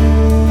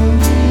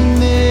holy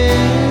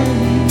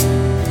name.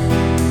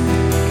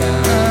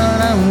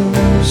 God, I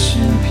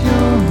worship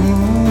your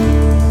holy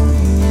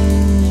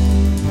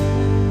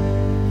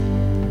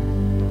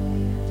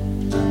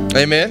name.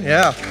 Amen.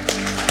 Yeah.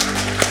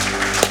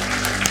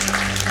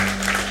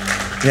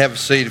 You have a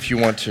seat if you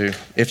want to,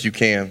 if you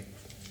can.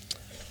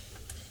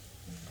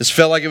 This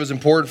felt like it was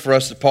important for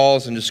us to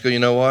pause and just go, you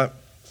know what?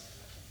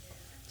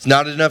 It's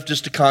not enough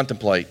just to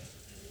contemplate.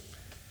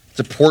 It's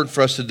important for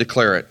us to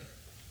declare it,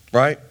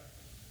 right?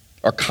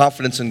 Our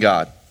confidence in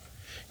God.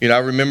 You know, I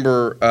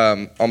remember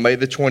on May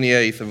the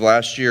 28th of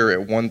last year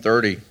at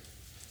 1:30,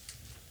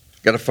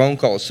 got a phone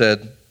call that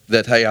said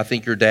that, hey, I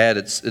think your dad,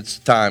 it's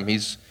time.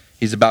 He's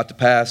about to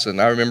pass. And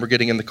I remember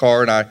getting in the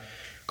car and I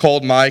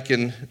called Mike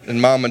and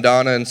Mom and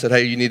Donna and said,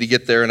 hey, you need to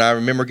get there. And I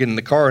remember getting in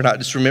the car and I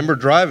just remember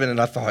driving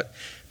and I thought,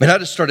 man, I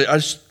was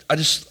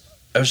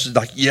just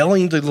like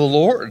yelling to the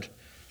Lord.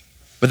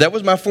 But that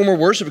was my form of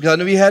worship because I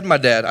knew He had my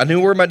dad. I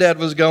knew where my dad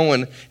was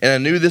going and I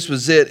knew this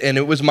was it. And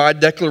it was my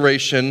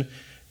declaration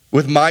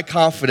with my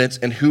confidence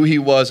in who He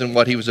was and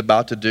what He was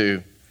about to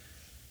do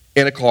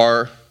in a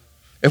car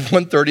at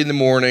 1:30 in the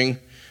morning,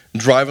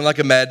 driving like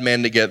a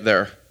madman to get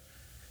there.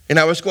 And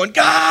I was going,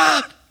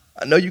 God,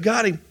 I know you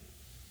got Him.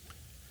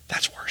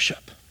 That's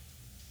worship.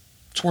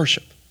 It's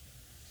worship.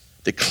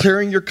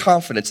 Declaring your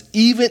confidence,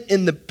 even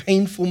in the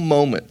painful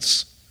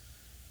moments.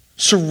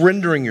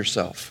 Surrendering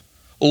yourself.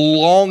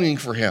 Longing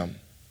for Him.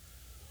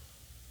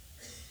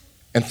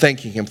 And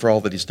thanking Him for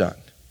all that He's done.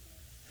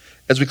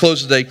 As we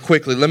close today,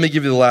 quickly, let me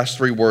give you the last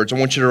three words. I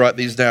want you to write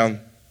these down.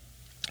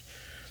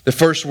 The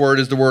first word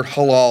is the word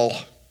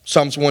halal.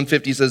 Psalms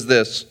 150 says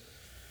this.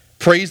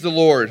 Praise the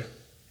Lord.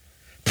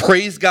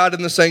 Praise God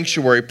in the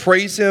sanctuary.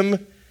 Praise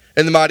Him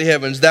in the mighty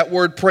heavens. That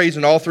word praise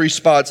in all three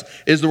spots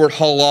is the word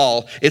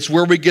halal. It's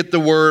where we get the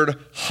word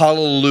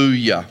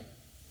hallelujah.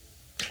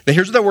 Now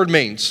here's what that word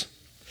means.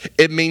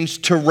 It means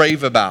to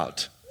rave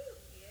about.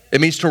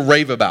 It means to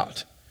rave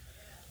about.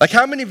 Like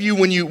how many of you,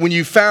 when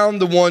you found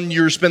the one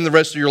you're spending the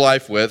rest of your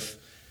life with,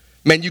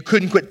 man, you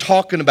couldn't quit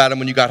talking about him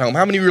when you got home?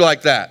 How many of you are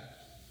like that?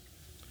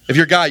 If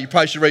you're a guy, you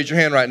probably should raise your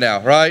hand right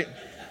now, right?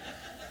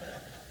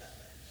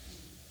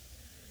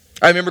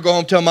 I remember going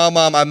home telling my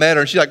mom I met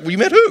her, and she's like, well, you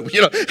met who?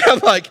 You know, I'm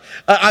like,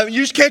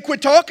 you just can't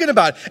quit talking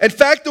about it. In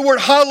fact, the word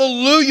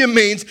hallelujah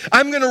means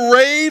I'm going to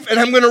rave, and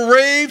I'm going to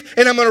rave,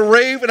 and I'm going to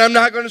rave, and I'm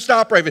not going to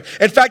stop raving.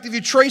 In fact, if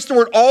you trace the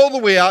word all the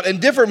way out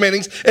in different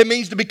meanings, it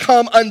means to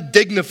become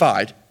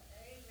undignified.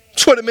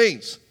 That's what it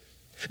means.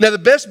 Now, the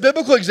best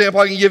biblical example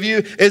I can give you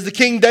is the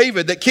King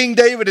David. That King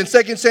David in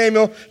 2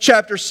 Samuel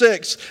chapter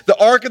 6, the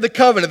Ark of the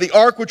Covenant, the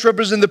Ark which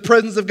represented the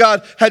presence of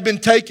God, had been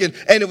taken,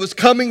 and it was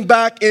coming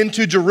back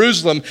into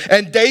Jerusalem.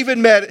 And David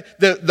met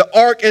the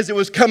Ark as it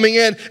was coming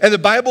in, and the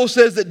Bible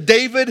says that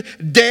David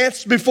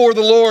danced before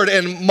the Lord.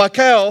 And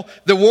Michal,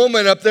 the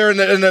woman up there in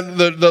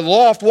the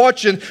loft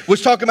watching,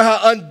 was talking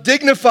about how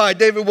undignified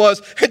David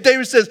was. And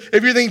David says,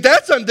 if you think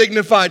that's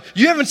undignified,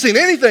 you haven't seen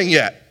anything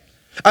yet.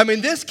 I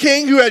mean, this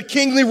king who had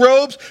kingly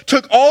robes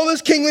took all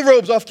his kingly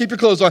robes off, keep your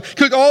clothes on,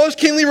 took all his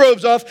kingly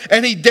robes off,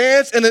 and he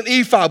danced in an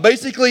ephod.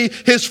 Basically,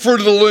 his fruit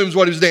of the loom is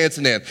what he was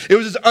dancing in. It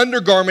was his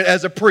undergarment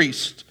as a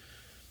priest.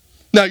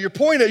 Now, your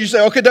point is, you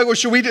say, okay, Douglas,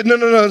 should we do? No,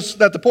 that's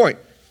not the point.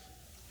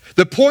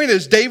 The point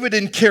is, David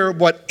didn't care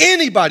what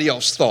anybody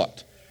else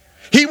thought.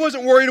 He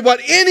wasn't worried about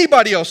what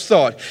anybody else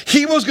thought.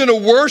 He was going to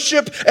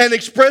worship and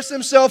express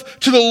himself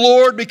to the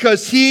Lord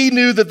because he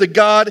knew that the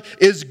God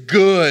is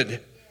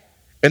good.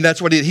 And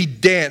that's what he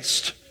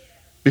danced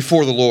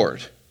before the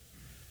Lord.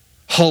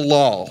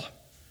 Halal.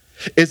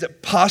 Is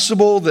it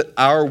possible that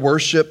our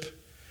worship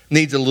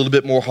needs a little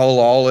bit more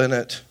halal in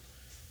it?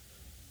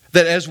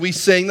 That as we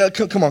sing,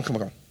 come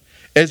on.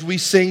 As we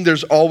sing,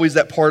 there's always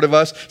that part of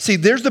us. See,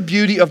 there's the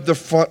beauty of the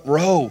front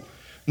row.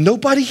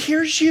 Nobody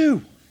hears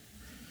you.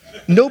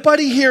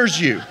 Nobody hears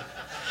you.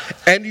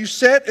 And you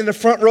sit in the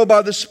front row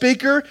by the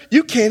speaker,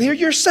 you can't hear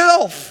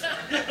yourself.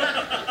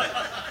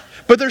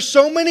 But there's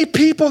so many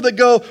people that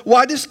go, well,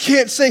 I just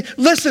can't sing.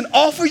 Listen,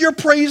 offer your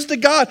praise to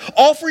God.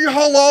 Offer your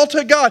halal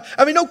to God.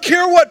 I mean, don't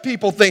care what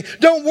people think.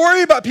 Don't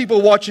worry about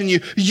people watching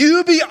you.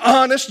 You be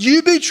honest,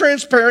 you be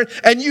transparent,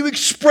 and you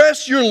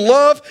express your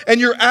love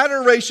and your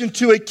adoration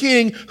to a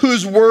king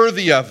who's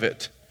worthy of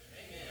it.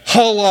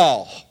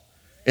 Halal.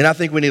 And I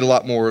think we need a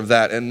lot more of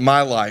that in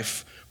my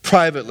life,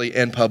 privately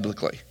and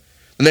publicly.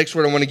 The next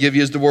word I want to give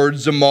you is the word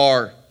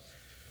zamar.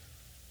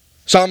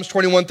 Psalms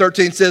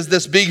 21:13 says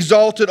this, be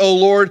exalted, O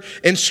Lord,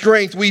 in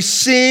strength. We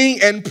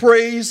sing and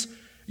praise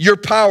your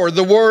power.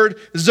 The word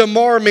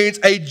zamar means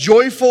a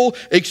joyful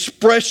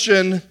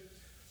expression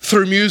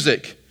through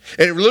music.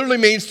 And it literally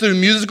means through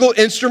musical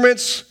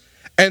instruments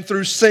and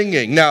through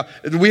singing. Now,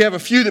 we have a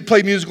few that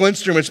play musical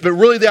instruments, but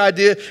really the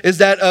idea is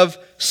that of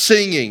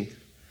singing.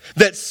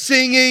 That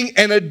singing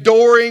and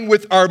adoring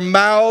with our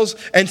mouths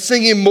and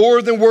singing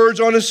more than words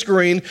on a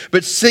screen,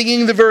 but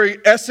singing the very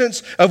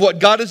essence of what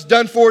God has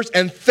done for us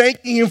and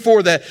thanking Him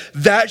for that.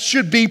 That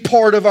should be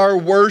part of our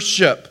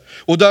worship.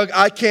 Well, Doug,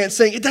 I can't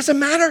sing. It doesn't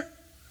matter.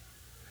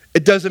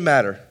 It doesn't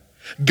matter.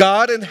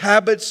 God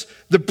inhabits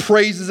the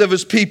praises of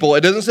His people.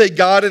 It doesn't say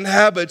God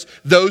inhabits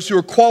those who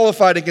are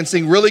qualified and can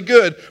sing really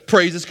good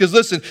praises. Because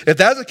listen, if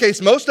that's the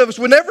case, most of us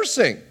would never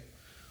sing.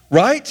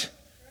 Right?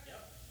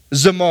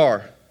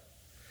 Zamar.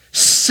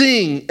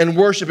 Sing and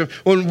worship Him.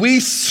 When we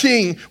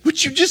sing,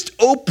 would you just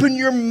open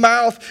your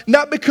mouth,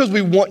 not because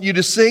we want you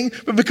to sing,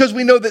 but because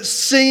we know that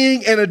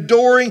singing and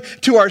adoring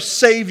to our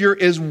Savior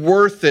is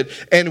worth it,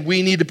 and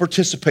we need to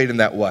participate in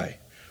that way.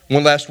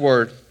 One last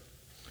word.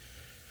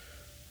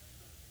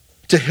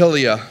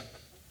 Tehillah.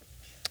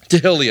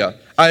 Tehillah.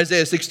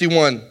 Isaiah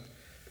 61.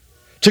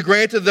 To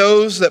grant to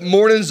those that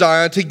mourn in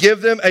Zion, to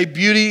give them a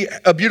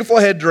beautiful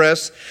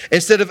headdress,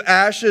 instead of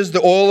ashes, the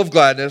oil of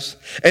gladness,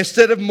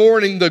 instead of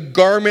mourning, the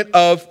garment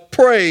of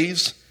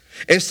praise,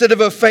 instead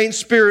of a faint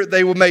spirit,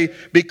 they may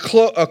be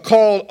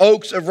called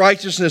oaks of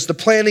righteousness, the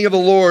planting of the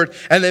Lord,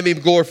 and they may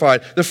be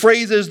glorified. The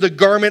phrase is the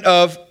garment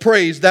of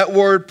praise. That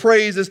word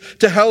praise is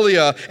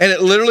tehillah, and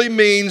it literally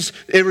means,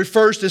 it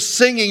refers to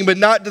singing, but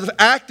not the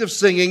act of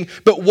singing,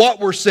 but what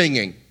we're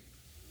singing.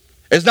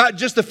 It's not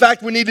just the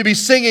fact we need to be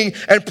singing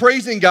and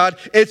praising God,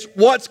 it's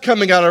what's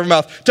coming out of our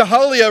mouth.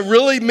 Tehillah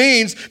really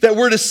means that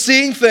we're to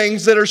sing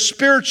things that are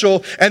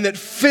spiritual and that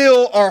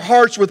fill our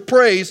hearts with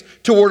praise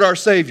toward our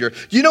Savior.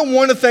 You know,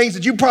 one of the things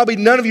that you probably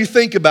none of you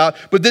think about,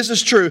 but this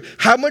is true,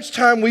 how much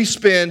time we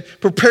spend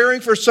preparing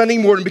for Sunday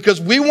morning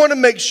because we want to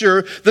make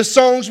sure the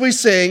songs we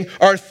sing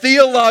are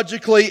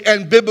theologically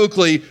and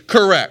biblically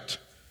correct.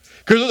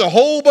 Because there's a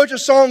whole bunch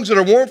of songs that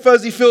are warm,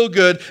 fuzzy, feel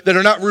good that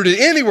are not rooted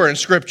anywhere in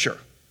Scripture.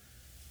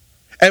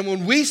 And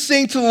when we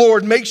sing to the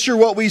Lord, make sure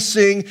what we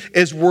sing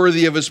is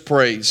worthy of His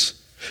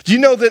praise. Do you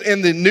know that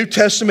in the New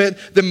Testament,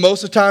 that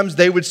most of the times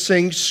they would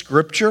sing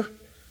Scripture?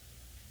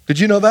 Did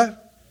you know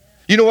that?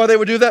 You know why they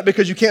would do that?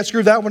 Because you can't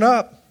screw that one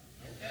up.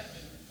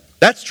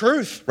 That's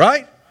truth,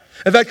 right?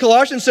 In fact,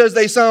 Colossians says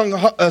they sung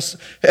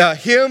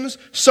hymns,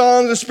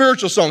 songs, and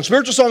spiritual songs.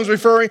 Spiritual songs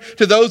referring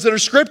to those that are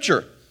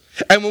Scripture.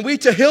 And when we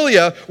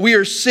tehillah, we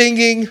are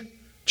singing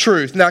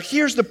truth. Now,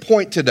 here's the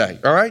point today,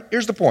 all right?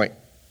 Here's the point.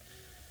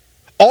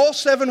 All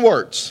 7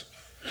 words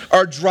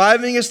are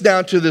driving us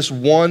down to this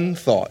one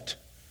thought.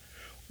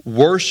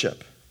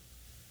 Worship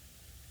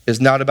is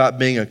not about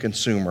being a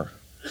consumer.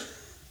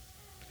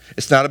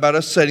 It's not about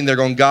us sitting there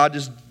going, God,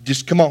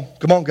 just come on,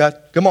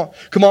 God, come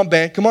on,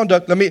 band, come on,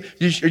 Doug, let me,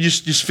 you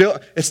just feel.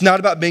 It's not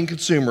about being a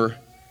consumer.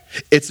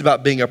 It's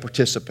about being a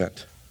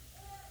participant.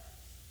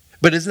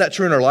 But isn't that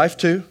true in our life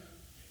too?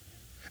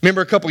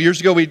 Remember a couple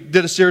years ago, we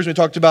did a series and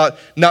we talked about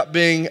not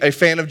being a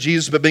fan of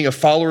Jesus, but being a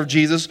follower of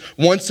Jesus.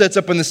 One sits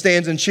up in the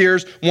stands and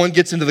cheers, one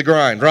gets into the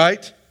grind,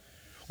 right?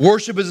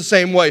 Worship is the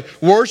same way.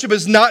 Worship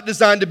is not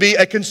designed to be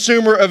a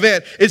consumer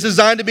event. It's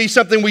designed to be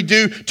something we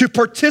do to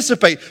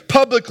participate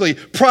publicly,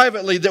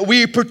 privately, that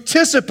we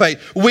participate.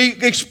 We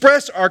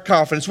express our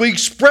confidence. We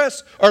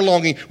express our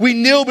longing. We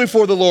kneel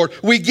before the Lord.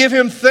 We give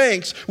Him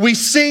thanks. We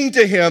sing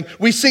to Him.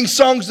 We sing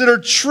songs that are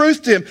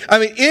truth to Him. I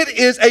mean, it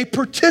is a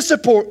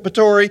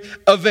participatory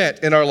event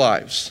in our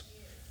lives.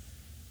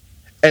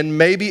 And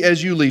maybe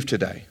as you leave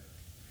today,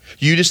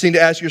 you just need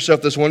to ask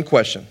yourself this one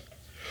question.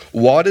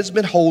 What has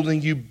been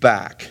holding you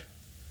back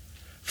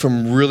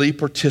from really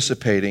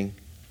participating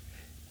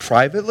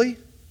privately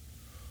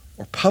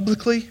or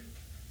publicly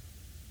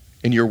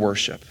in your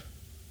worship?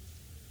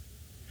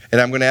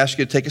 And I'm going to ask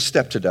you to take a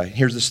step today.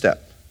 Here's the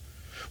step.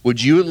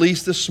 Would you at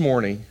least this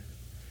morning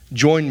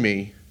join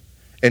me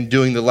in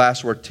doing the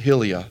last word,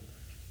 Tehillah?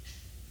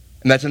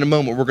 And that's in a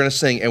moment we're going to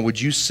sing. And would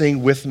you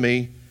sing with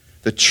me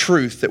the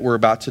truth that we're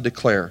about to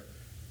declare?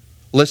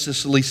 Let's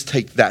just at least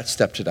take that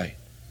step today.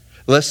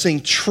 Let's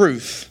sing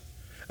truth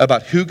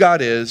about who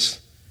God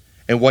is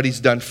and what He's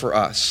done for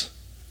us.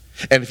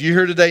 And if you're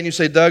here today and you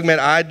say, Doug, man,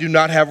 I do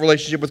not have a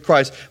relationship with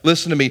Christ,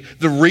 listen to me.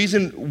 The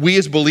reason we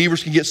as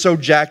believers can get so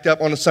jacked up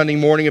on a Sunday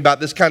morning about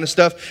this kind of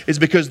stuff is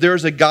because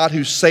there's a God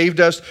who saved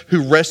us,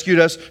 who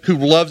rescued us, who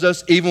loves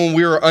us, even when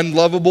we are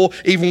unlovable,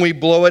 even when we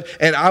blow it.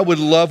 And I would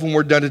love when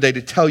we're done today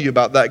to tell you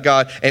about that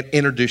God and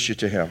introduce you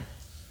to Him.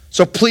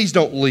 So please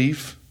don't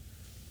leave.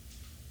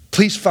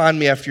 Please find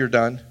me after you're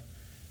done.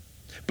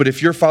 But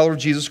if you're a follower of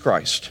Jesus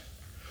Christ,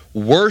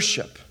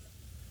 worship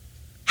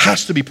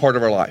has to be part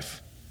of our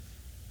life.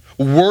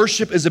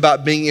 Worship is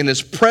about being in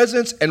His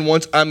presence, and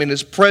once I'm in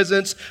His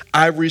presence,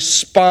 I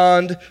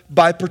respond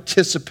by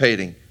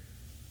participating.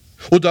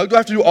 Well, Doug, do I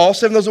have to do all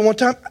 7 of those at one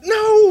time?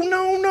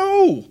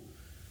 No.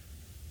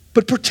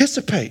 But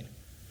participate.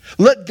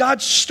 Let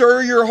God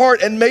stir your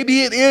heart, and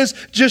maybe it is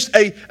just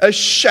a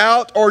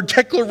shout or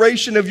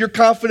declaration of your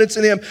confidence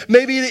in Him.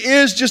 Maybe it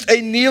is just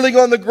a kneeling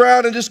on the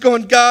ground and just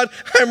going, God,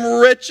 I'm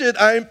wretched,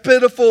 I'm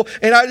pitiful,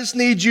 and I just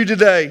need you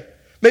today.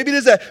 Maybe it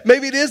is that.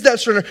 Maybe it is that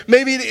surrender.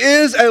 Maybe it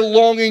is a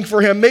longing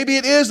for Him. Maybe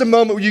it is a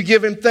moment where you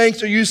give Him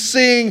thanks or you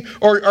sing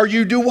or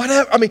you do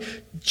whatever. I mean,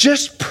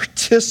 just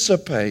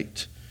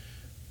participate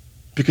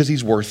because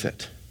He's worth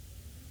it.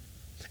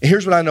 And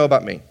here's what I know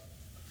about me.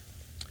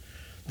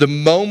 The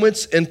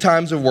moments in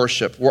times of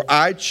worship where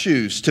I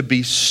choose to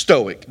be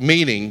stoic,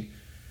 meaning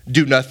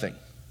do nothing,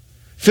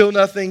 feel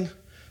nothing,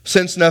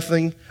 sense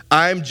nothing,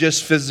 I'm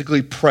just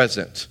physically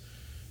present.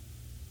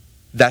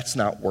 That's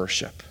not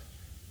worship.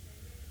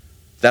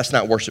 That's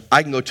not worship.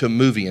 I can go to a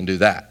movie and do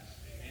that.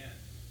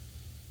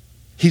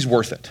 He's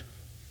worth it.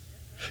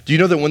 Do you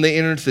know that when they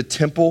entered the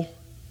temple,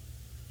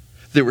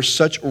 there was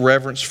such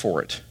reverence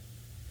for it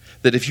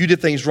that if you did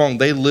things wrong,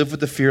 they lived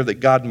with the fear that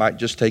God might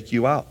just take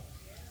you out.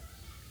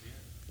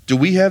 Do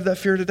we have that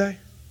fear today?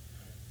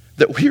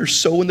 That we are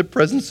so in the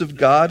presence of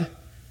God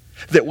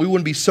that we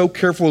wouldn't be so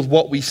careful with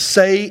what we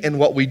say and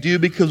what we do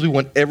because we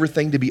want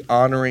everything to be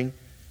honoring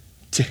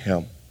to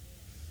Him.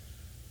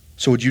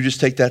 So would you just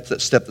take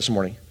that step this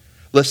morning?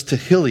 Let's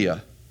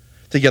Tehillah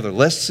together.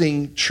 Let's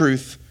sing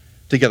truth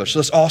together. So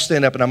let's all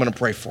stand up and I'm going to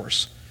pray for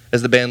us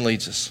as the band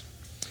leads us.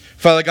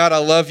 Father God, I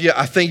love you.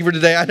 I thank you for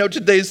today. I know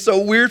today is so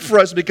weird for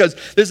us because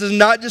this is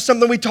not just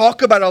something we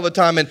talk about all the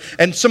time.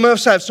 And some of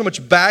us have so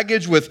much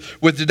baggage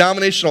with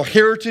denominational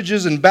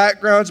heritages and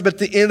backgrounds. But at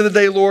the end of the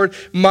day, Lord,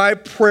 my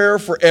prayer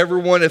for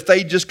everyone, if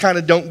they just kind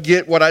of don't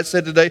get what I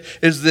said today,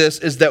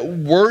 is that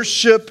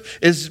worship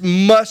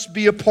must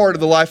be a part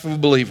of the life of a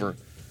believer.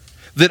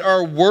 That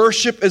our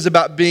worship is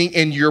about being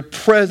in your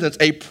presence,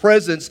 a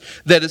presence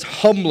that is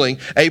humbling,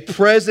 a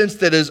presence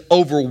that is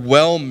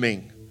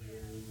overwhelming.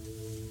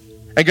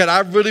 And God, I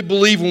really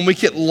believe when we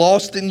get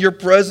lost in your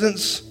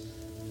presence,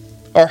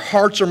 our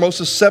hearts are most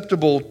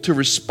susceptible to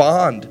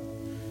respond.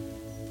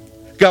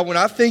 God, when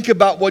I think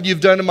about what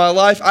you've done in my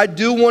life, I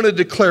do want to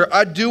declare,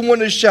 I do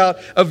want to shout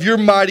of your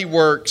mighty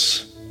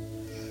works.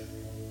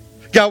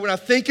 God, when I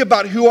think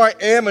about who I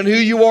am and who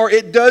you are,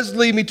 it does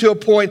lead me to a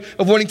point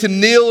of wanting to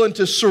kneel and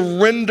to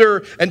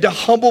surrender and to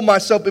humble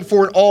myself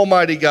before an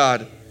almighty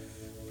God.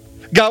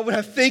 God, when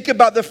I think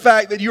about the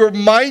fact that you are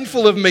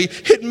mindful of me,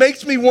 it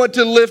makes me want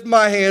to lift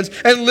my hands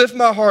and lift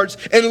my hearts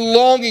and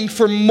longing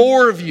for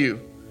more of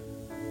you.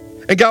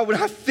 And God, when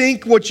I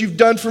think what you've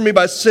done for me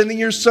by sending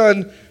your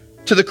Son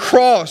to the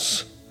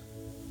cross,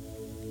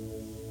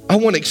 I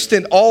want to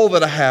extend all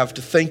that I have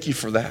to thank you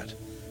for that.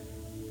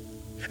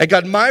 And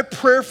God, my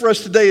prayer for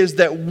us today is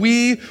that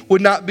we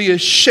would not be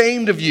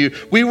ashamed of you.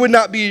 We would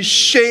not be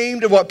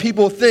ashamed of what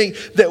people think,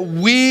 that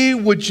we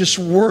would just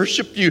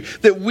worship you.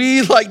 That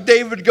we, like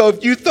David, go,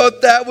 if you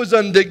thought that was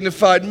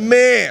undignified,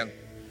 man,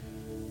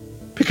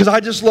 because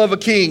I just love a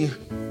king.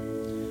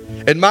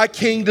 And my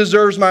king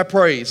deserves my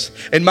praise.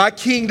 And my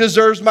king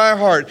deserves my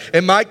heart.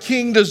 And my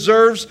king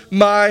deserves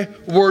my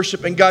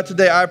worship. And God,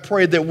 today I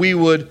pray that we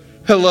would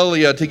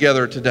hallelujah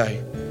together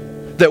today.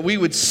 That we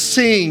would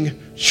sing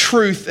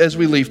truth as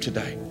we leave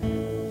today.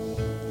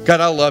 God,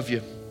 I love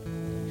you.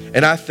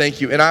 And I thank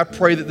you. And I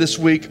pray that this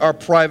week our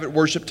private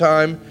worship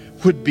time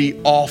would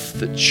be off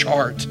the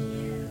chart.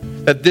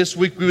 That this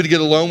week we would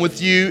get alone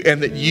with you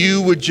and that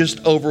you would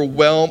just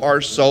overwhelm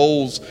our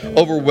souls,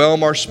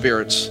 overwhelm our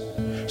spirits.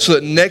 So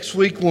that next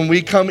week when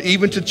we come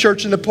even to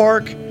church in the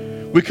park,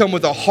 we come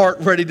with a heart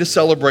ready to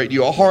celebrate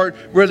you, a heart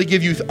ready to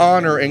give you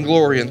honor and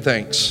glory and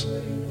thanks.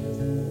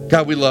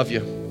 God, we love you.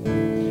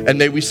 And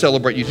may we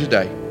celebrate you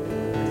today.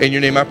 In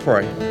your name I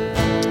pray.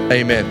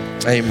 Amen.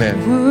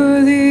 Amen.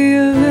 Worthy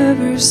of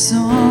every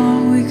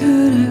song we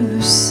could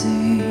ever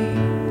sing,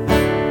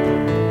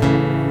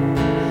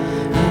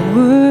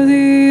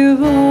 worthy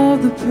of all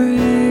the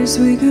praise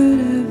we could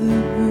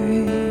ever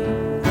bring,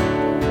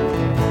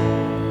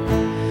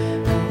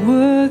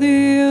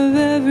 worthy of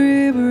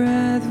every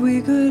breath we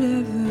could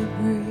ever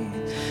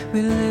breathe.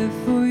 We live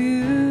for